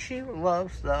tell, she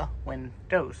loves the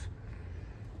windows.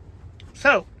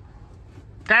 So,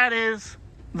 that is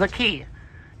the key.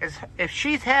 If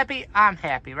she's happy, I'm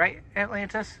happy, right,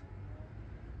 Atlantis?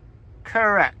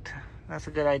 Correct. That's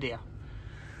a good idea.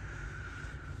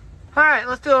 Alright,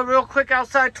 let's do a real quick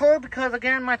outside tour, because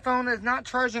again, my phone is not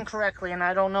charging correctly, and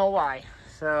I don't know why.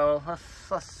 So,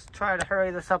 let's try to hurry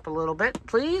this up a little bit,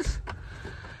 please.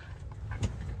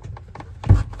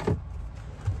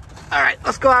 Alright,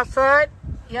 let's go outside.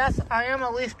 Yes, I am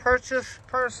a lease purchase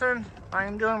person. I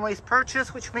am doing lease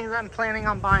purchase, which means I'm planning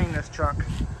on buying this truck.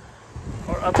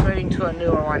 Or upgrading to a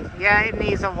newer one. Yeah, it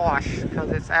needs a wash, because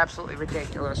it's absolutely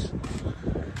ridiculous.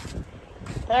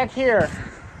 Back here,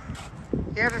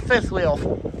 here's the fifth wheel.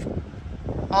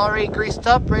 Already greased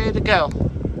up, ready to go.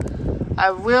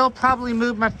 I will probably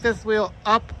move my fifth wheel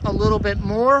up a little bit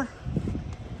more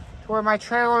to where my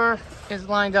trailer is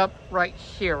lined up right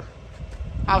here.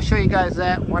 I'll show you guys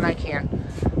that when I can.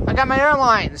 I got my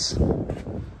airlines.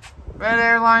 Red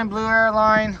airline, blue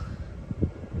airline.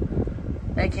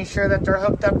 Making sure that they're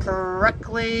hooked up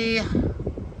correctly.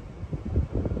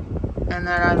 And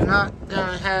that I'm not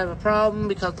going to have a problem,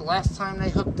 because the last time they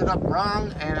hooked it up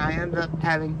wrong and I ended up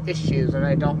having issues, and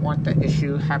I don't want the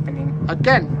issue happening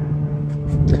again.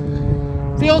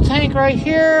 Fuel tank right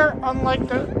here. Unlike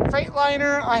the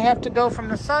Freightliner, I have to go from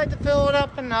the side to fill it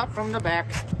up and not from the back.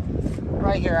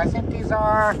 Right here. I think these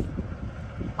are,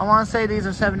 I want to say these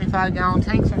are 75-gallon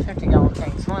tanks or 50-gallon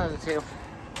tanks. One of the two.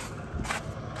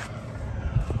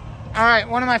 Alright,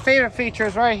 one of my favorite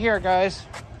features right here, guys,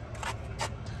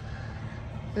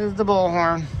 is the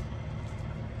bullhorn.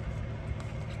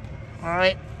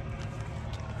 Alright.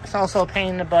 It's also a pain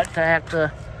in the butt to have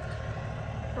to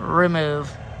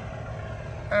remove.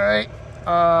 Alright.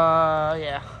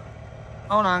 Yeah.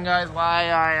 Hold on, guys,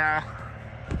 while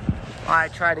I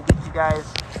try to get you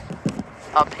guys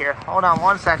up here. Hold on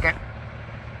 1 second.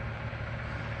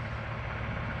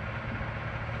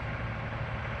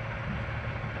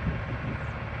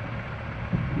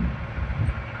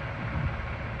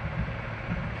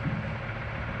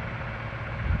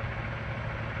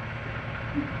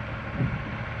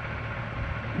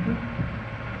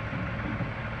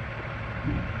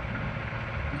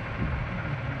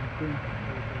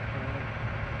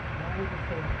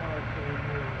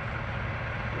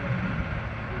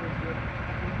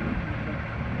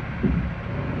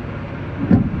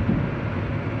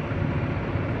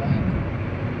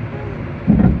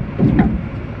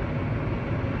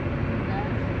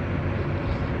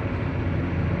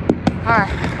 Alright,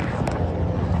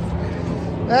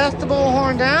 that's the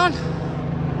bullhorn down.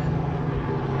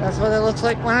 That's what it looks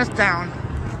like when it's down.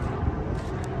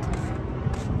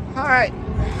 Alright,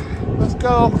 let's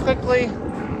go quickly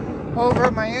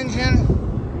over my engine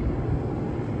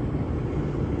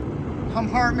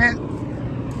compartment.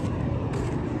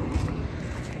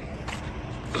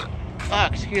 Oh,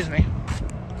 excuse me.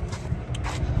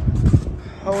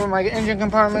 Over my engine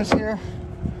compartments here,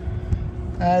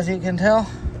 as you can tell.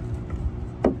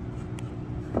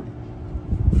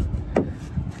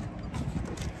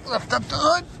 Lift up the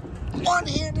hood,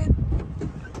 one-handed.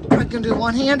 I can do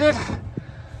one-handed,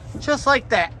 just like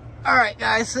that. All right,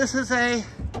 guys, this is a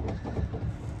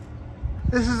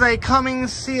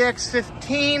Cummins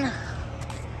CX-15.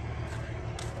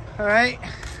 All right,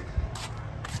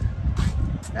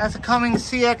 that's a Cummins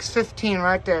CX-15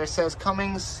 right there. It says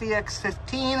Cummins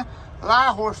CX-15. A lot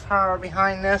of horsepower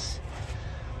behind this.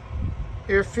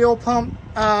 Your fuel pump,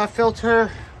 filter,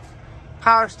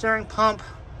 power steering pump,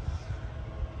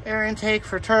 air intake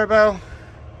for turbo,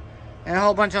 and a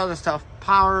whole bunch of other stuff,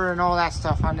 power and all that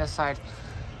stuff on this side.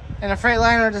 And the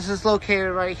Freightliner, this is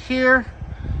located right here.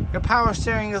 Your power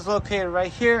steering is located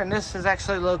right here, and this is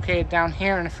actually located down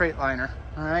here in the Freightliner.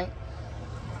 All right.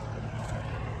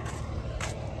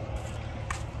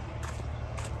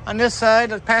 On this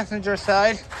side, the passenger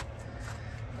side,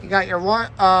 you got your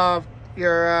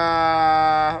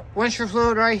windshield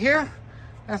fluid right here.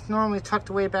 That's normally tucked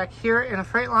away back here in a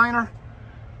Freightliner.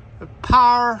 The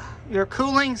power, your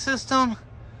cooling system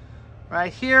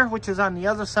right here, which is on the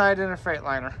other side in a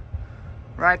Freightliner.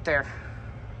 Right there.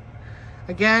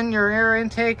 Again, your air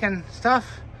intake and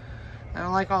stuff. I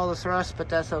don't like all this rust, but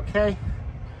that's okay.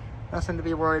 Nothing to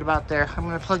be worried about there. I'm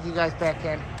going to plug you guys back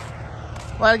in.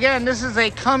 Well, again, this is a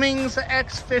Cummins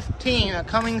X15, a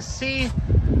Cummins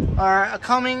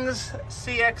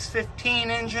CX15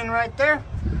 engine right there.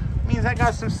 Means I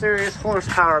got some serious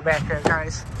horsepower back there,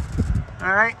 guys.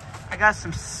 All right, I got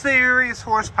some serious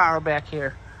horsepower back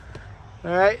here.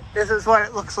 All right, this is what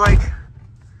it looks like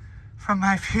from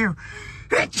my view.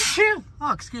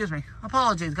 Oh, excuse me.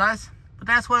 Apologies, guys, but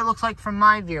that's what it looks like from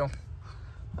my view.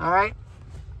 All right.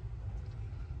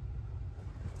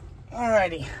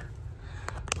 Alrighty.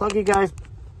 Plug you guys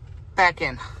back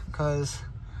in, because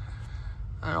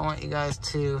I don't want you guys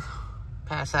to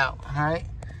pass out, all right?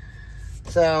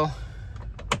 So,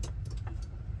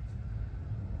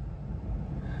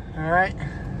 all right.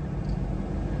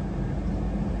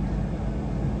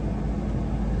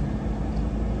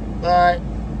 But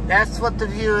that's what the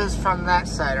view is from that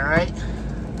side, all right?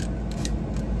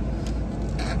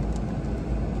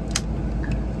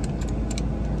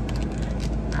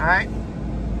 All right.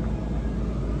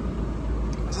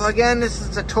 So again, this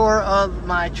is a tour of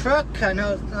my truck. I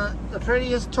know it's not the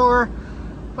prettiest tour,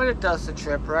 but it does the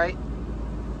trip, right?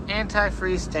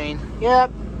 Anti-freeze stain.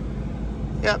 Yep,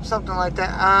 something like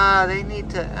that. They need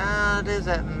to, it is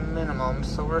at minimum,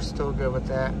 so we're still good with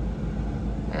that.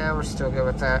 Yeah, we're still good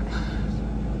with that.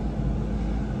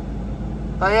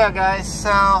 But yeah, guys,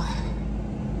 so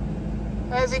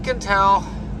as you can tell,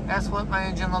 that's what my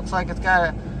engine looks like. It's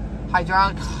got a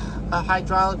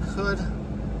hydraulic hood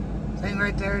thing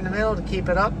right there in the middle to keep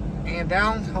it up and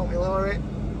down, help me lower it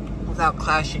without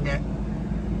clashing it.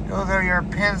 Those are your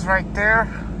pins right there.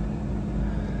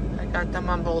 I got them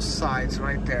on both sides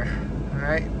right there. All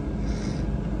right.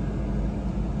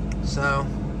 So,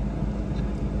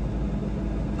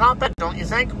 not bad, don't you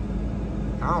think?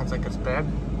 I don't think it's bad.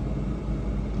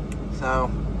 So,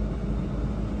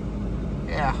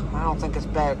 yeah, I don't think it's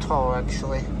bad at all,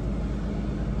 actually.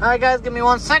 Alright guys, give me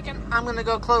 1 second. I'm going to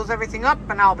go close everything up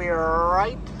and I'll be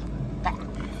right back.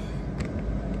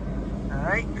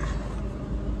 Alright.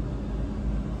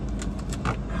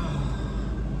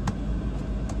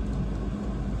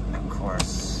 Of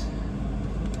course,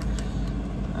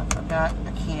 I forgot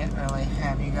I can't really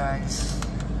have you guys,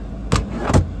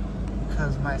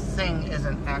 because my thing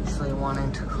isn't actually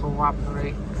wanting to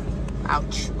cooperate.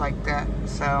 Ouch, like that.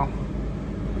 So,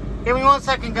 give me 1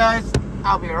 second, guys.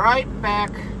 I'll be right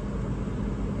back.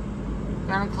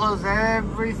 Gonna close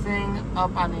everything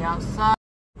up on the outside.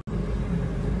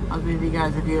 I'll give you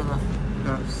guys a view of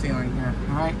the ceiling here.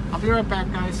 Alright, I'll be right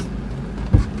back, guys.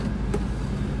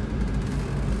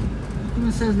 And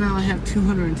it says now I have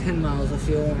 210 miles of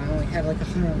fuel, and I only had like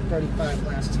 135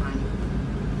 last time.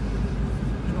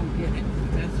 I don't get it.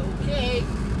 That's okay.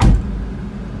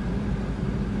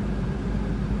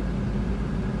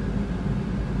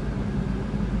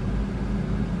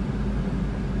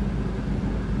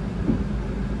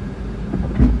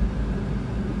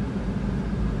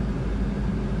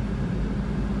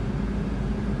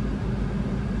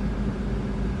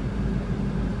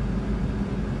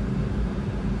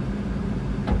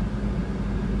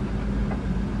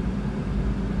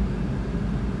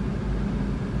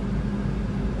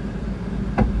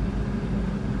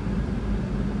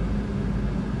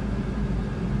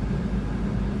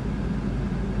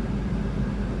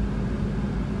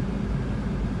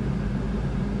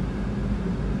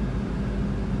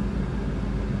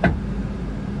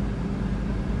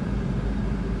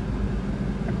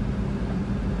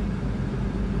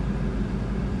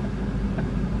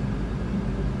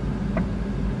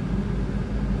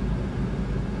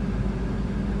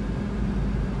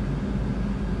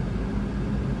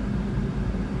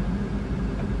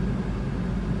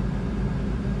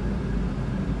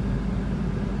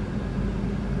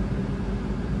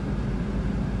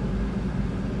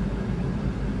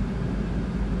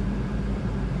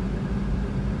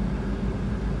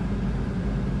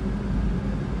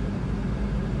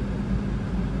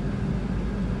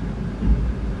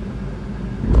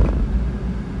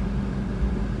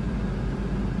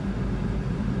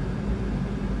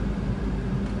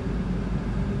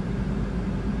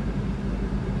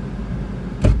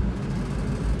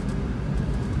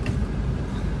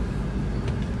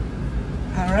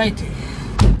 Alrighty.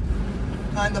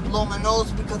 Kind of blow my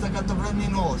nose because I got the runny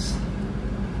nose.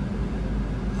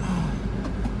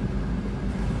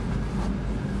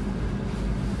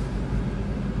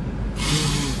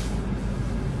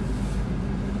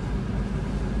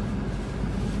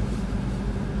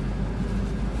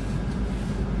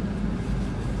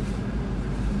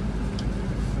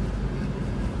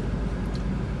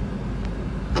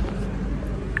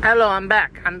 Hello, I'm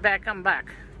back,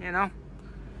 you know?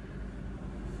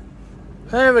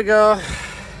 There we go.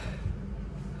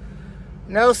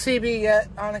 No CB yet,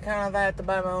 on account of I have to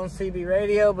buy my own CB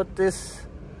radio, but this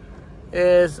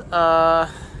is, that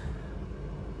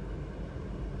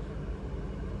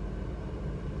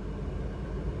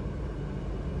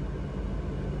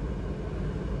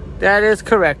is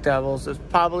correct, Devils. It's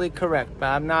probably correct, but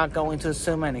I'm not going to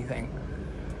assume anything.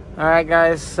 Alright,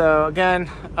 guys, so again,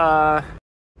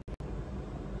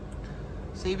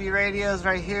 CB radios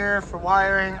right here for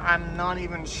wiring. I'm not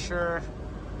even sure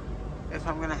if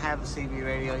I'm gonna have a CB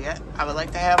radio yet. I would like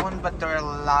to have one, but they're a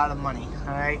lot of money.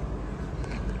 All right,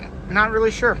 not really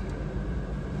sure.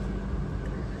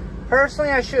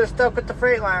 Personally, I should have stuck with the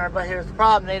Freightliner, but here's the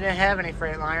problem: they didn't have any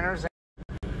Freightliners.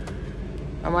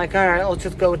 I'm like, all right, let's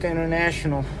just go with the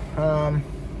International.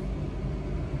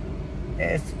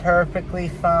 It's perfectly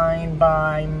fine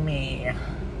by me.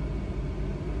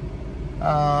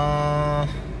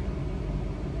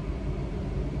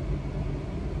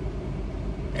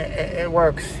 It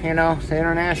works, you know. The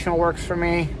International works for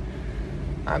me.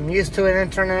 I'm used to an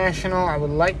International. I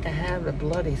would like to have a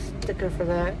bloody sticker for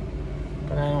that,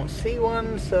 but I don't see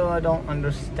one, so I don't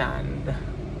understand.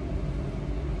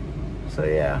 So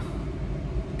yeah,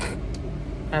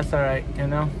 that's all right, you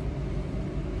know.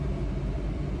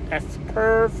 That's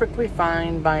perfectly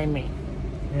fine by me,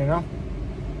 you know.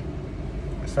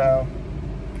 So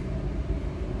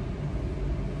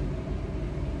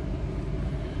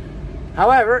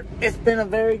however, it's been a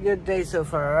very good day so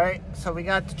far, alright? So we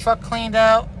got the truck cleaned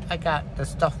out. I got the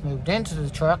stuff moved into the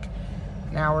truck.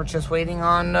 Now we're just waiting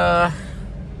on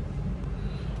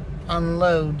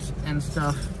unloads and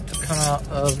stuff to come out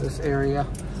of this area.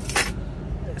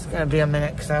 It's gonna be a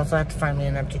minute because I also have to find me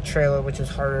an empty trailer, which is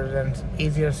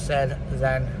easier said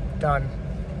than done.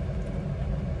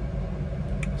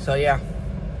 So yeah,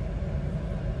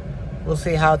 we'll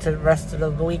see how the rest of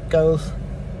the week goes.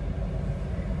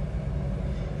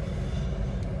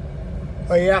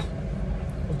 But yeah,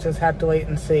 we'll just have to wait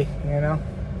and see, you know.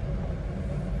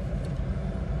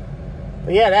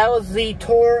 But yeah, that was the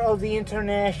tour of the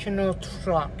International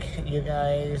truck, you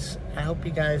guys. I hope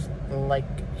you guys like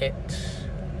it.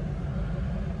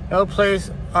 No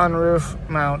place on roof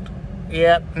mount.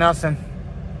 Yep, nothing.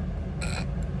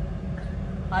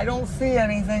 I don't see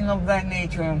anything of that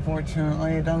nature,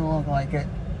 unfortunately. It doesn't look like it.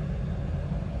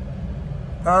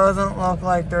 Doesn't look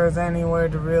like there's anywhere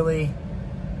to really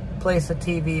place a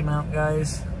TV mount,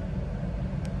 guys.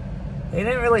 They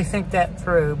didn't really think that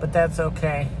through, but that's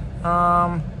okay.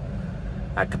 I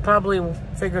could probably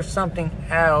figure something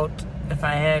out if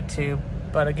I had to,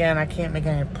 but again, I can't make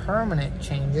any permanent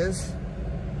changes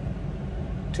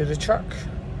to the truck.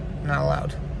 Not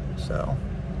allowed. So,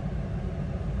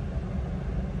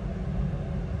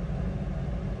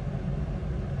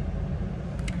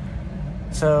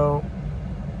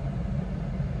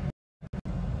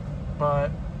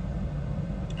 but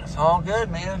it's all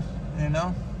good, man, you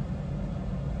know.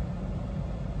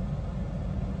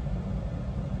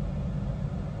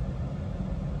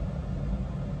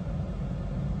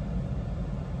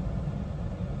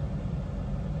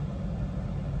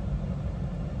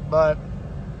 But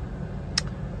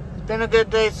it's been a good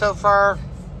day so far,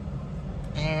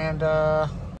 and I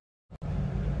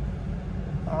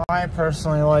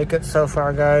personally like it so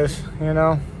far, guys, you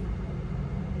know.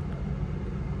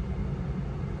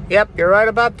 Yep, you're right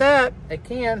about that. It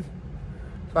can.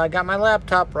 So I got my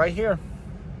laptop right here,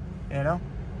 you know.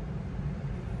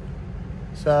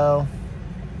 So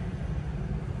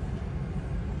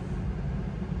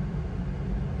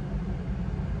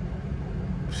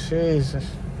Jesus.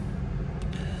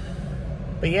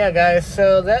 But yeah, guys,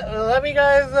 so let me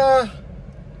guys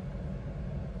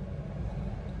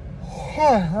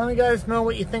know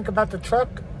what you think about the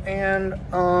truck and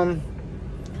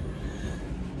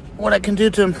what I can do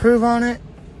to improve on it.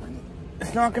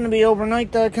 It's not going to be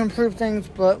overnight that I can improve things,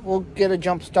 but we'll get a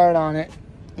jump start on it,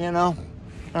 you know.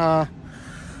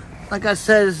 Like I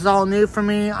said, this is all new for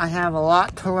me. I have a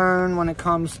lot to learn when it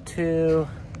comes to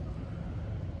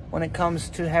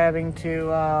having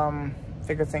to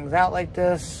figure things out like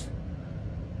this.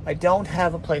 I don't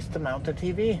have a place to mount a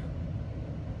TV.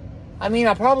 I mean,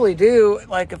 I probably do,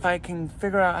 like, if I can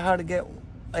figure out how to get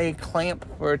a clamp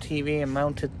for a TV and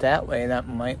mount it that way, that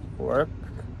might work.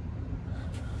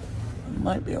 I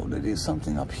might be able to do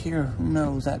something up here. Who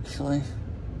knows, actually.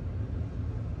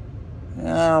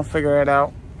 Yeah, I'll figure it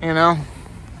out, you know.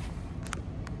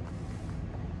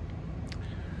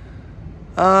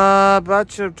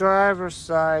 About your driver's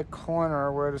side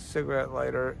corner where the cigarette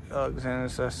lighter lugs in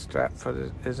is a strap for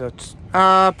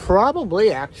the,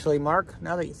 probably, actually, Mark,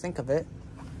 now that you think of it.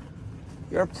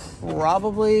 You're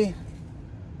probably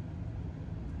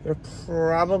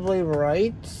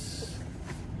right.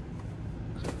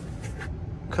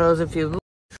 Because if you look,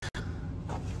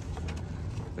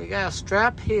 we got a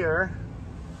strap here,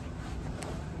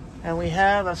 and we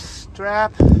have a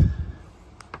strap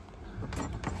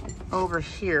over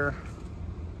here.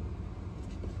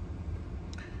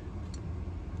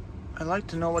 I'd like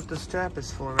to know what the strap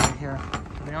is for right here,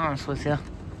 to be honest with you.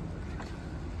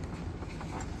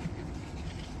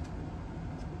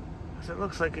 Because it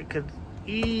looks like it could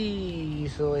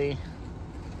easily,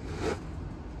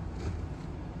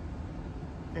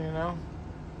 you know.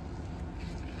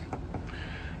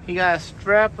 You got a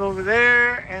strap over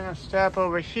there and a strap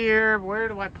over here. Where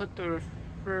do I put the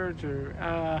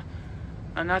refrigerator?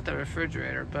 Not the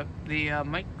refrigerator, but the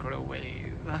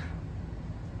microwave.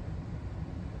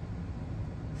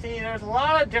 See, there's a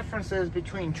lot of differences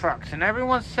between trucks, and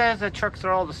everyone says that trucks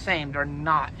are all the same. They're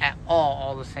not at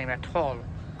all the same at all.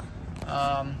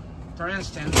 For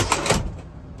instance,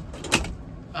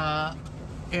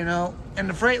 you know, in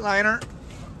the Freightliner,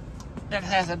 that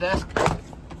has a desk.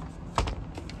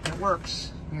 It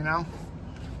works, you know.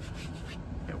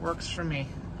 It works for me.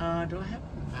 Do I have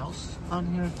a mouse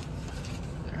on here?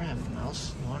 I have a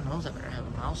mouse. Lord knows I better have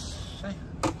a mouse. See?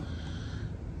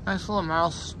 Nice little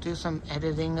mouse. Do some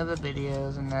editing of the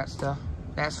videos and that stuff.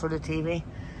 That's for the TV.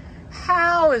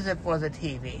 How is it for the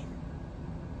TV?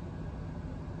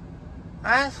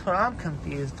 That's what I'm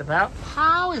confused about.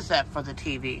 How is that for the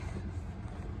TV?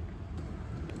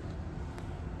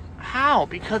 How?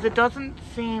 Because it doesn't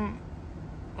seem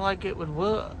like it would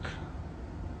work.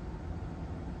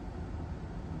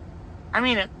 I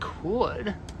mean, it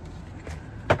could.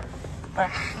 But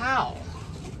how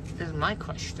is my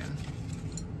question.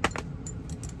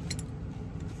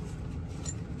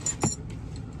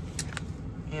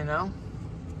 You know?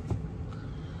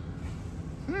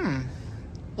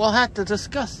 We'll have to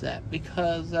discuss that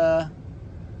because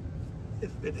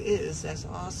if it is, that's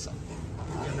awesome.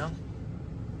 You know?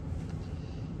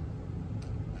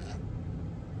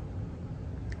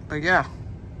 But yeah.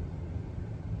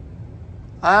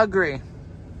 I agree.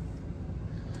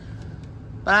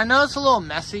 But I know it's a little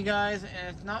messy, guys,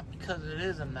 and it's not because it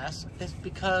is a mess. It's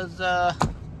because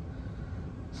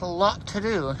it's a lot to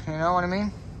do, you know what I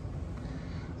mean?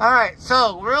 Alright,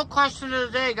 so, real question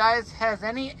of the day, guys. Has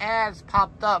any ads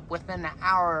popped up within the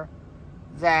hour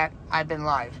that I've been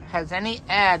live? Has any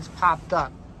ads popped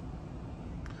up?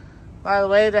 By the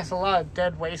way, that's a lot of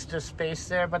dead waste of space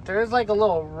there, but there is like a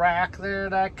little rack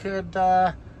there that could,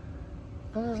 oh,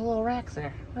 there's a little rack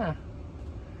there. Huh.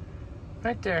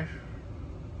 Right there.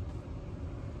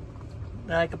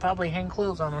 That I could probably hang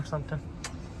clothes on or something.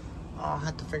 Oh, I'll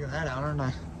have to figure that out, aren't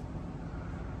I?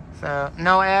 So,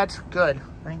 no ads? Good.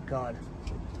 Thank God.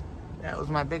 That was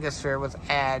my biggest fear, was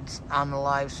ads on the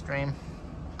live stream.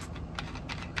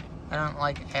 I don't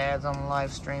like ads on the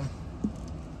live stream.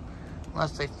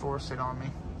 Unless they force it on me.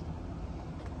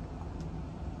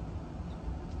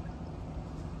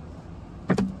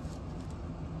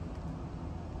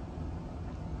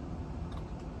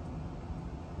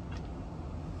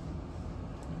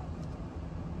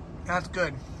 That's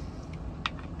good.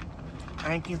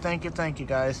 Thank you,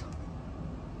 guys.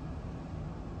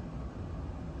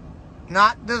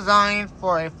 Not designed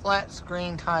for a flat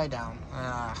screen tie down.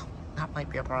 That might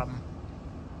be a problem.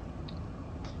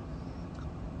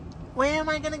 Where am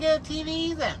I gonna get a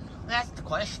TV then? That's the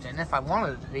question. If I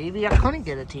wanted a TV, I couldn't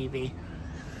get a TV.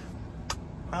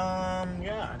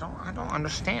 Yeah, I don't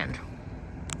understand.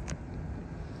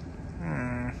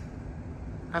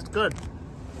 That's good.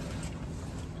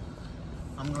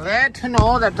 I'm glad to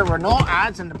know that there were no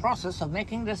ads in the process of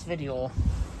making this video.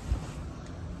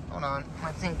 Hold on,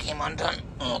 my thing came undone.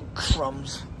 Oh,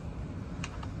 crumbs.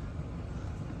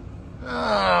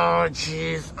 Oh,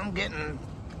 jeez, I'm getting...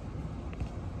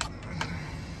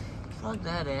 Plug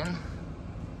that in.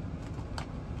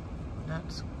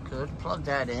 That's good, plug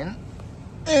that in.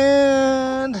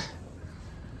 And...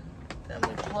 then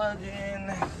we plug in...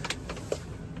 then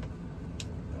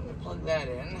we plug that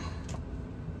in.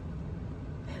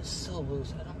 It's so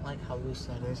loose, I don't like how loose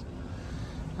that is.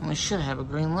 And we should have a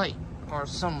green light. Or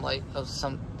some light of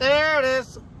some... there it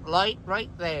is! Light right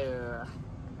there.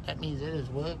 That means it is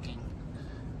working.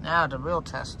 Now the real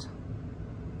test.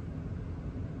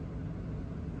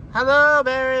 Hello,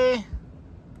 Barry.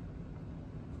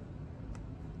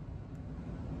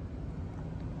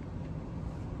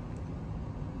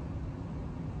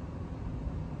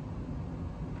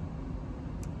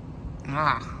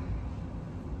 Ah.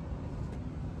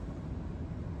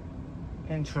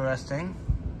 Interesting.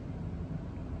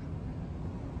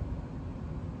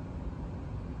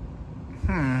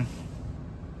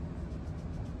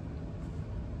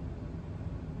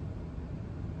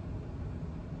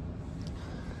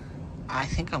 I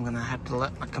think I'm gonna have to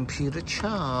let my computer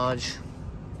charge.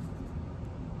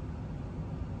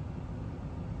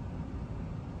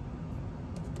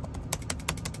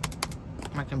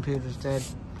 My computer's dead.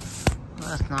 Well,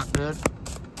 that's not good.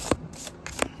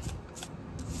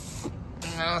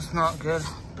 No, it's not good,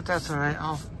 but that's alright.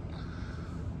 I'll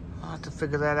have to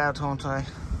figure that out, won't I?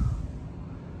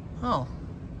 Oh,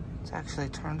 it's actually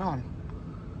turned on.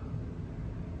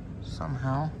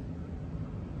 Somehow.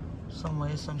 Some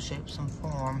way, some shape, some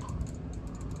form.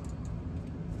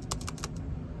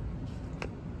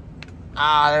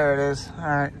 Ah, there it is.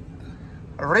 Alright.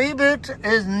 Reboot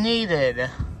is needed.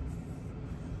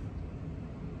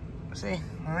 See?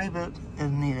 A reboot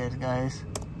is needed, guys.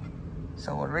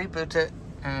 So we'll reboot it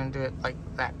and do it like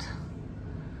that.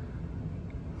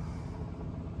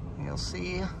 You'll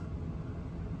see.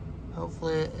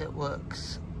 Hopefully it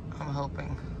works. I'm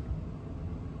hoping.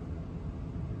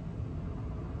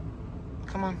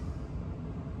 Come on.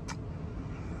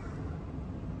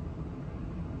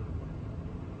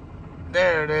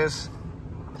 There it is.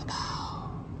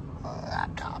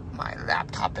 Laptop. My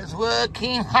laptop is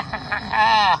working.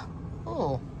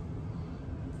 Oh.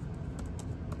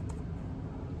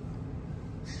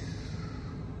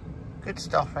 Good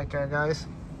stuff right there, guys.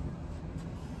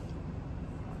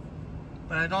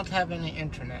 But I don't have any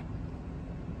internet.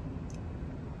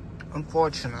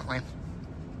 Unfortunately.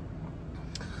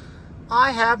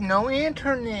 I have no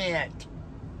internet,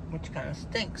 which kind of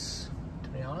stinks, to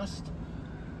be honest.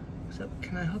 So,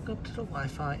 can I hook up to the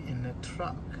Wi-Fi in the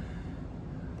truck?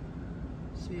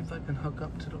 See if I can hook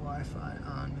up to the Wi-Fi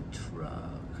on the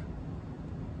truck.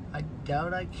 I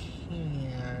doubt I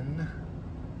can.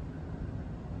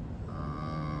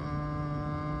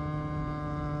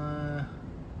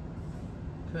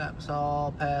 Perhaps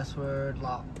all password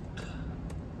locked.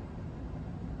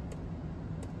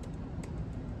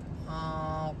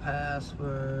 All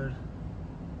password.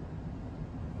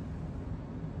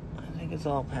 I think it's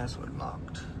all password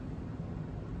locked.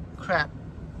 Crap.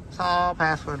 It's all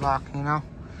password locked, you know.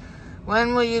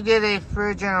 When will you get a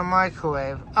fridge and a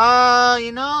microwave?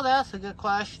 You know, that's a good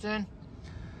question.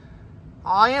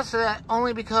 I'll answer that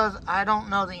only because I don't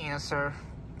know the answer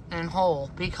in whole.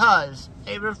 Because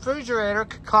a refrigerator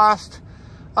could cost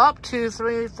up to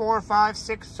 $300, $400, $500,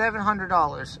 $600,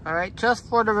 $700. All right, just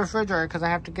for the refrigerator, because I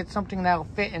have to get something that'll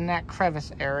fit in that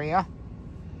crevice area.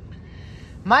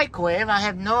 Microwave, I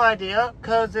have no idea,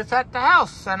 because it's at the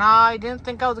house, and I didn't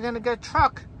think I was gonna get a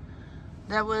truck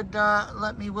that would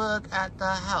let me work at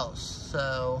the house.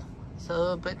 So it's a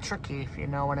little bit tricky, if you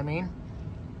know what I mean.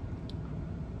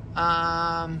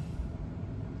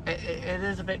 It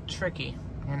is a bit tricky,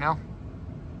 you know.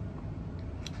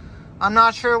 I'm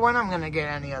not sure when I'm going to get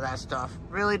any of that stuff.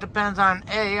 Really depends on,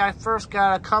 I first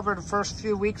got to cover the first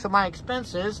few weeks of my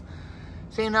expenses.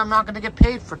 Seeing I'm not going to get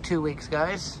paid for 2 weeks,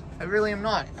 guys. I really am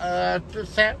not.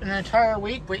 Just sat an entire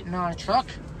week waiting on a truck.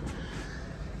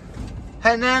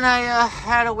 And then I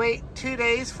had to wait 2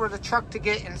 days for the truck to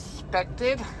get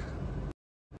inspected.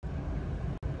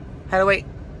 Had to wait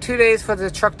 2 days for the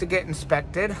truck to get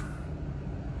inspected.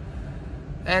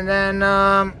 And then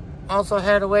also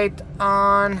had to wait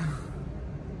on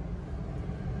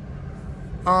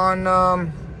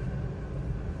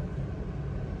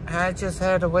I just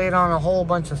had to wait on a whole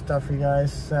bunch of stuff, you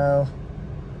guys, so,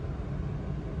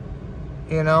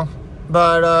 you know,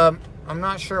 but I'm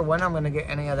not sure when I'm going to get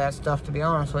any of that stuff, to be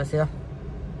honest with you.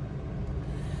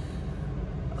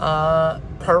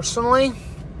 Personally,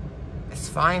 it's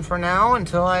fine for now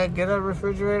until I get a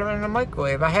refrigerator and a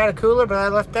microwave. I had a cooler, but I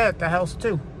left that at the house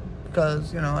too,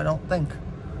 because, you know, I don't think,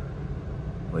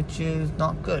 which is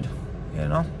not good, you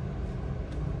know.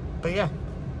 But yeah,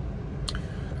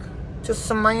 just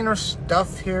some minor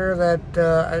stuff here that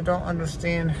I don't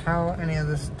understand how any of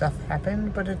this stuff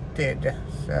happened, but it did.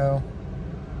 So,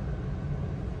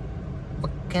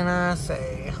 what can I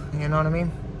say? You know what I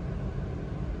mean?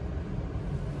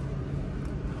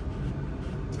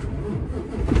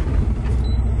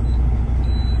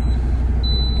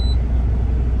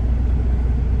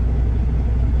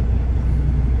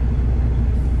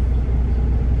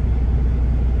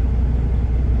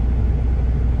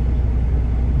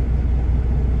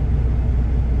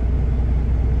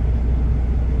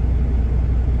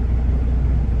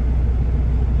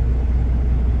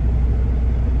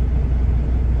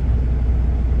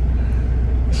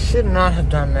 should not have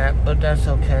done that, but that's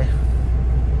okay.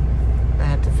 I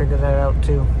had to figure that out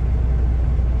too.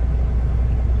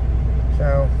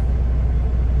 So,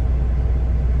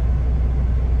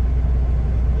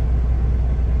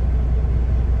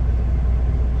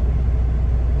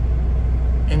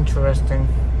 interesting.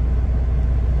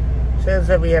 Says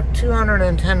that we have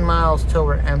 210 miles till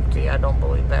we're empty. I don't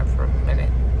believe that for a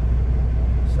minute.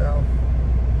 So,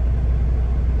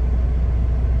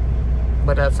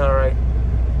 but that's alright.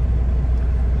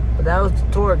 But that was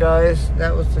the tour, guys.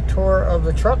 That was the tour of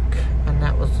the truck, and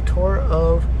that was the tour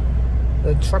of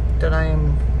the truck that I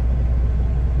am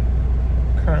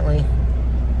currently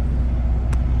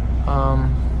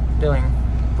doing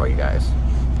for you guys.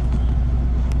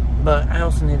 But I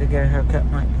also need to get a haircut.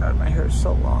 My God, my hair is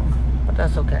so long, but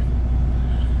that's okay.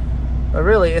 But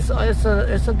really, it's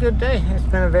a good day. It's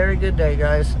been a very good day,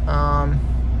 guys.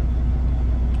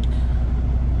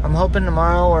 I'm hoping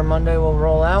tomorrow or Monday we'll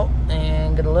roll out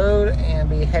and get a load and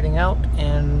be heading out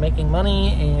and making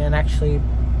money and actually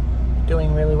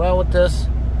doing really well with this.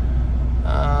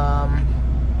 I'm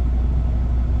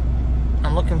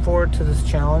looking forward to this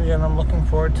challenge, and I'm looking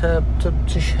forward to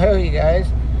show you guys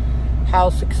how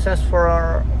successful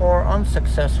or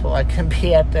unsuccessful I can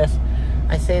be at this.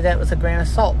 I say that with a grain of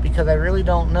salt because I really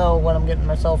don't know what I'm getting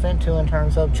myself into in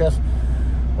terms of just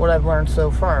what I've learned so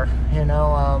far. You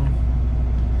know,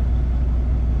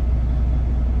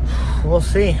 we'll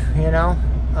see, you know.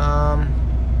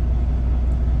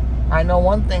 I know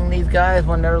one thing, these guys,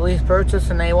 when they're lease purchase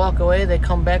and they walk away, they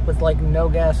come back with like no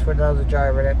gas for the other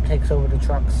driver that takes over the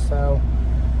trucks. So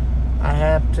I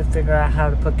have to figure out how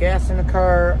to put gas in the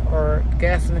car or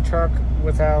gas in the truck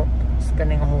without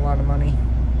spending a whole lot of money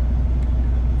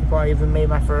before I even made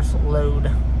my first load.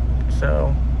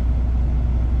 So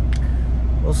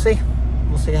we'll see.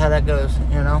 We'll see how that goes,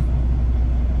 you know.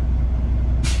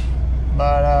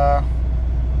 But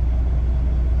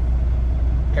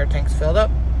air tank's filled up.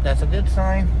 That's a good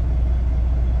sign.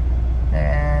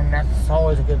 And that's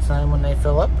always a good sign when they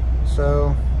fill up.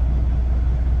 So,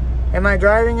 am I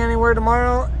driving anywhere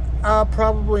tomorrow?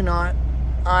 Probably not.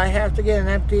 I have to get an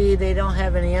empty. They don't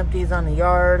have any empties on the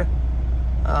yard.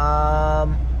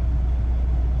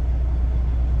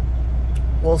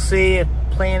 We'll see if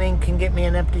planning can get me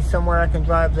an empty somewhere. I can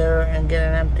drive there and get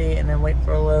an empty and then wait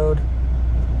for a load.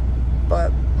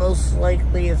 But most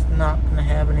likely it's not going to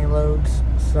have any loads.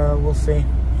 So we'll see,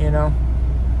 you know.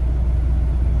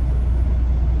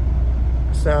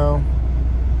 So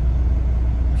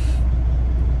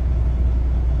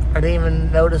I didn't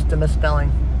even notice the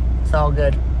misspelling. It's all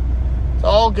good. It's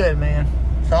all good, man.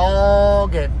 It's all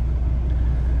good.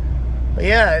 But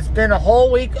yeah, it's been a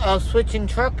whole week of switching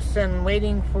trucks and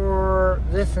waiting for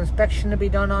this inspection to be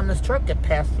done on this truck. It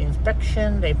passed the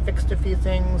inspection. They fixed a few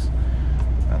things.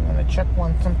 I'm going to check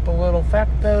one simple little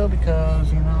fact, though,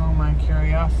 because, you know, my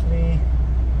curiosity.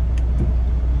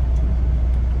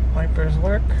 Wipers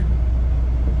work.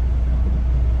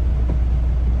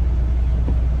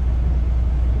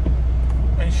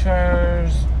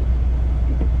 Windshields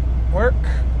work.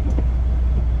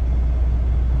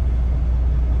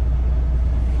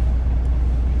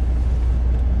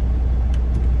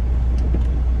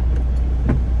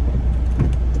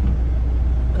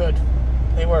 Good.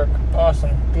 They work.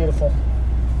 Awesome. Beautiful.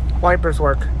 Wipers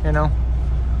work, you know.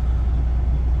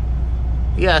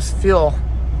 Yes, fuel.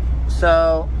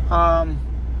 So,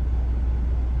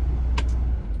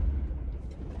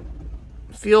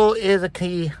 fuel is a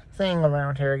key thing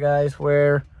around here, guys,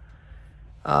 where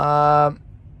the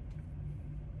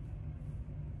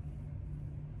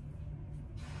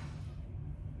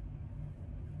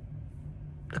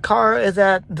car is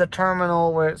at the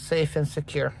terminal where it's safe and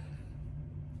secure.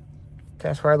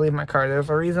 That's where I leave my car.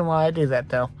 There's a reason why I do that,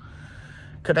 though.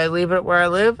 Could I leave it where I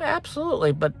live?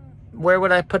 Absolutely. But where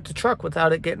would I put the truck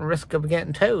without it getting risk of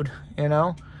getting towed, you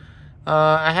know?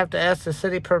 I have to ask the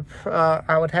city,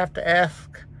 I would have to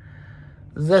ask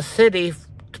the city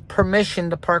permission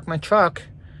to park my truck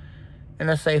in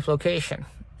a safe location,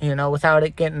 you know, without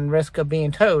it getting risk of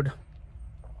being towed,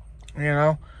 you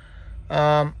know?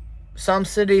 Some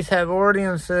cities have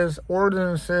ordinances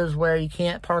where you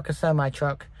can't park a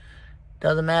semi-truck.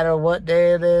 Doesn't matter what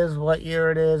day it is, what year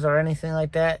it is, or anything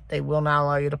like that. They will not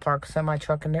allow you to park a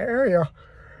semi-truck in their area.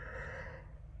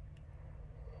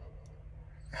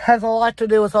 Has a lot to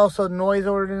do with also noise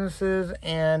ordinances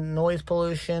and noise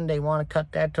pollution. They want to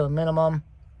cut that to a minimum.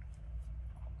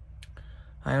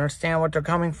 I understand what they're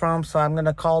coming from, so I'm going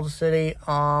to call the city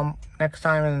next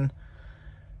time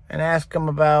and ask them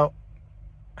about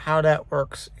how that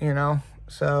works, you know.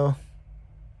 So,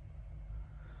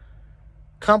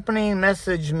 company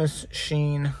message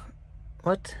machine.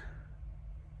 What?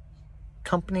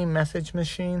 company message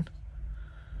machine?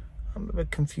 I'm a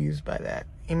bit confused by that.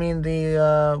 You mean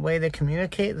the way they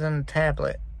communicate is on the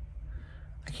tablet?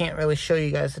 I can't really show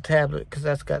you guys the tablet because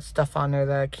that's got stuff on there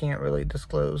that I can't really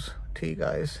disclose to you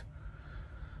guys.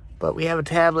 But we have a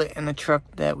tablet in the truck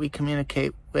that we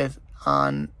communicate with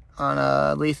on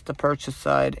at least the purchase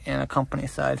side and a company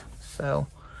side. So,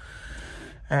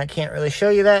 and I can't really show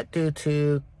you that due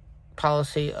to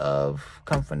policy of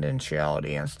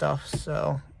confidentiality and stuff.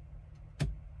 So,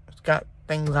 it's got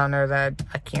things on there that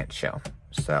I can't show.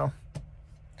 So,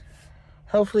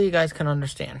 hopefully you guys can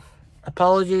understand.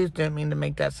 Apologies, didn't mean to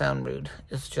make that sound rude.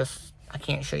 It's just, I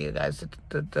can't show you guys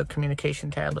the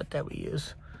communication tablet that we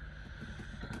use.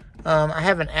 I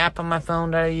have an app on my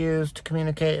phone that I use to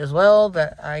communicate as well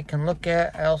that I can look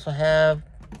at. I also have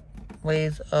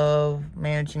ways of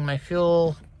managing my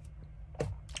fuel.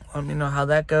 Let me know how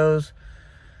that goes.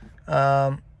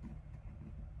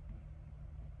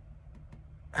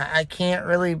 I can't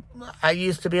really, I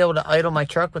used to be able to idle my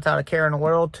truck without a care in the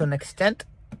world to an extent.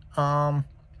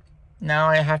 Now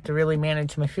I have to really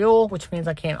manage my fuel, which means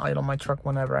I can't idle my truck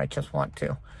whenever I just want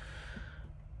to.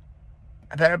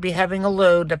 I better be having a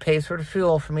load that pays for the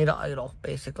fuel for me to idle,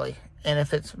 basically. And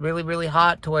if it's really, really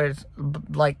hot to where it's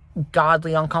like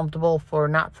godly uncomfortable for,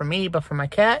 not for me, but for my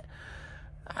cat,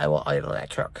 I will idle that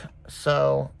truck.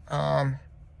 So,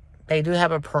 they do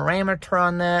have a parameter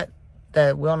on that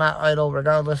will not idle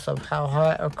regardless of how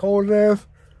hot or cold it is.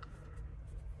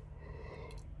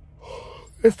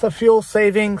 It's the fuel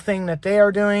saving thing that they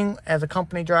are doing as a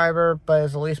company driver, but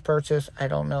as a lease purchase, I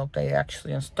don't know if they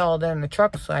actually installed that in the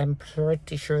truck, so I'm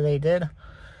pretty sure they did.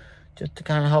 Just to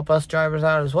kind of help us drivers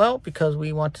out as well, because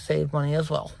we want to save money as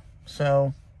well.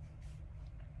 So,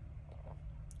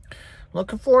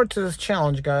 looking forward to this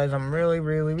challenge, guys. I'm really,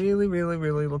 really, really, really,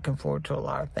 really looking forward to a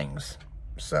lot of things.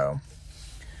 So,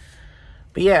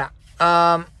 but yeah,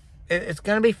 it's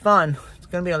going to be fun. It's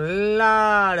going to be a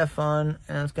lot of fun,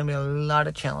 and it's going to be a lot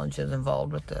of challenges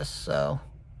involved with this. So,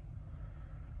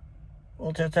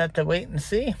 we'll just have to wait and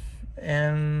see,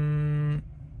 and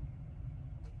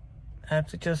have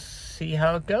to just see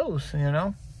how it goes, you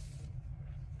know.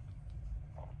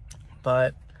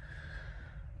 But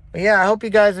yeah, I hope you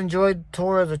guys enjoyed the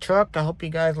tour of the truck. I hope you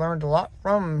guys learned a lot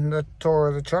from the tour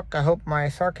of the truck. I hope my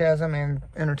sarcasm and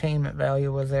entertainment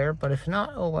value was there. But if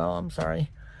not, oh well, I'm sorry.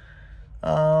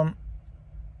 I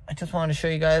just wanted to show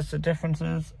you guys the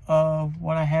differences of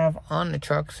what I have on the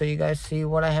truck so you guys see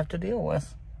what I have to deal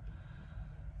with.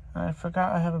 I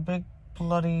forgot I have a big,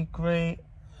 bloody, gray,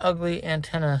 ugly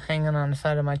antenna hanging on the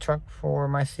side of my truck for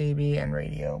my CB and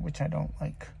radio, which I don't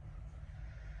like.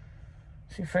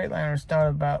 See, Freightliner's thought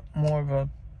about more of a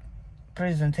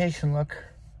presentation look,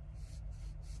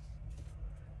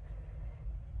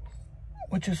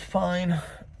 which is fine.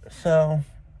 So,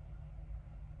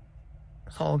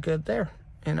 it's all good there,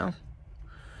 you know.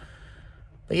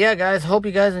 But yeah, guys, hope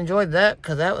you guys enjoyed that,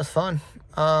 because that was fun.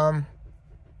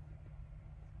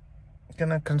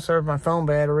 Gonna conserve my phone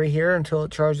battery here until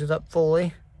it charges up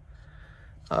fully.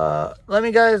 Let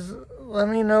me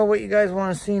know what you guys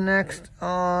want to see next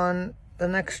on the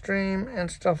next stream and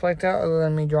stuff like that, other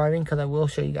than me driving, because I will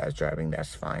show you guys driving.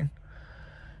 That's fine.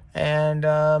 And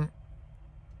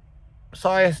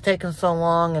sorry it's taken so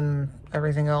long and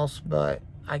everything else, but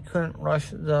I couldn't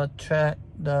rush the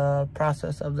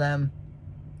process of them.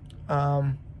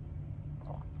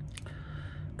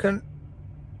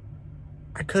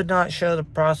 I could not show the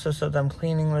process of them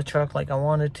cleaning the truck like I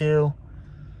wanted to.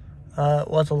 It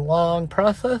was a long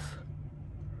process.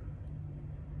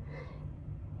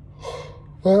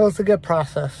 Well, it's a good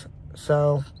process,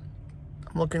 so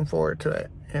I'm looking forward to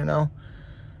it, you know.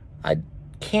 I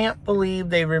can't believe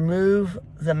they remove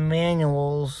the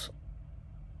manuals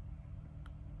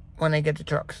when they get the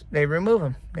trucks. They remove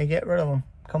them. They get rid of them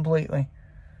completely.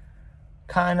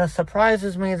 Kind of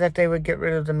surprises me that they would get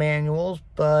rid of the manuals,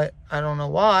 but I don't know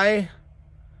why.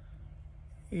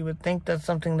 You would think that's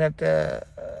something that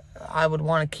I would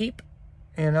want to keep,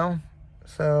 you know.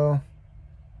 So,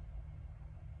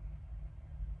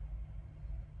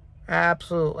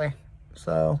 absolutely.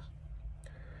 So,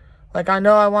 like, I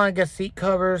know I want to get seat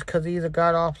covers because these are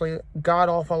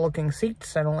god-awful looking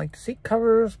seats. I don't like the seat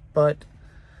covers, but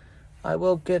I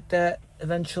will get that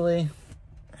eventually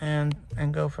and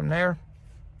go from there.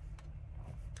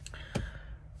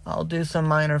 I'll do some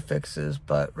minor fixes,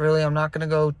 but really I'm not going to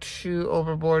go too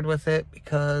overboard with it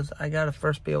because I got to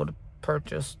first be able to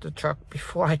purchase the truck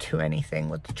before I do anything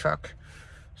with the truck.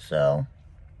 So,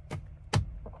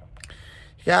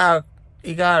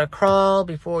 you gotta crawl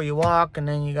before you walk, and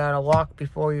then you gotta walk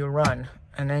before you run,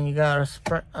 and then you gotta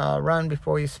sprint, run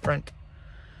before you sprint.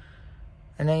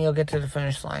 and then you'll get to the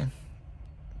finish line.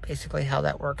 Basically how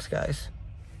that works, guys.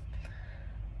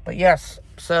 But yes,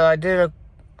 so I did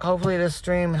hopefully this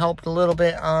stream helped a little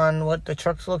bit on what the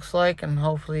trucks looks like, and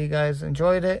hopefully you guys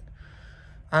enjoyed it.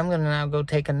 I'm gonna now go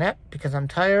take a nap because I'm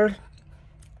tired.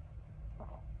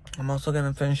 I'm also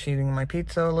gonna finish eating my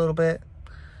pizza a little bit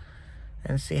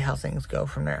and see how things go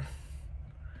from there.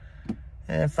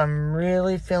 And if I'm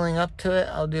really feeling up to it,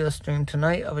 I'll do a stream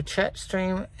tonight of a chat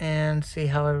stream and see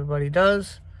how everybody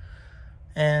does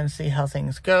and see how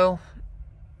things go.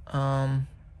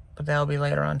 But that'll be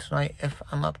later on tonight if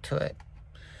I'm up to it.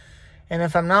 And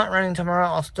if I'm not running tomorrow,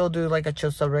 I'll still do like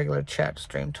just a regular chat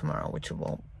stream tomorrow, which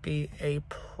won't be a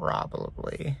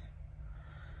probably.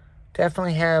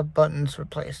 Definitely have buttons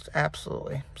replaced,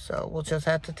 absolutely. So we'll just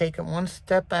have to take it one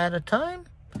step at a time,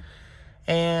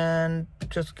 and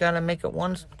just gotta make it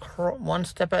one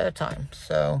step at a time.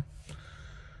 So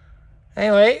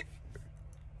anyway,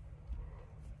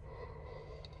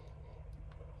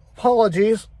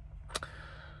 apologies.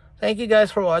 Thank you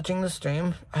guys for watching the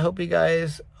stream. I hope you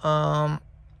guys, I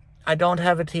don't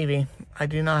have a TV. I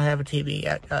do not have a TV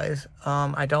yet, guys.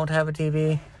 I don't have a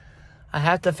TV. I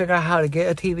have to figure out how to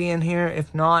get a TV in here.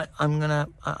 If not, I'm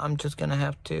just gonna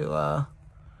have to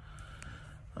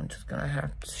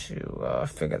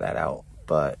figure that out.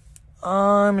 But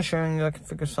I'm assuring you I can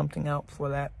figure something out for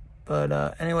that.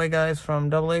 But anyway, guys,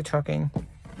 from AA Trucking,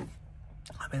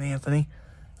 I've been Anthony.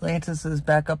 Lantis is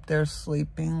back up there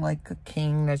sleeping like a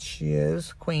king that she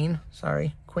is. Queen.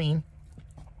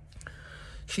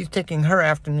 She's taking her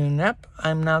afternoon nap.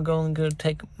 I'm now going to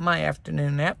take my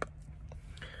afternoon nap.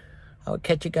 I'll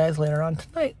catch you guys later on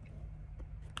tonight.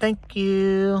 Thank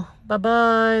you.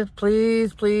 Bye-bye.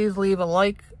 Please leave a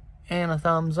like and a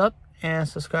thumbs up and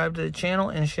subscribe to the channel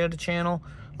and share the channel.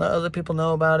 Let other people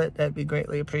know about it. That'd be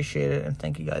greatly appreciated. And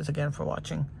thank you guys again for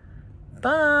watching.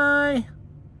 Bye.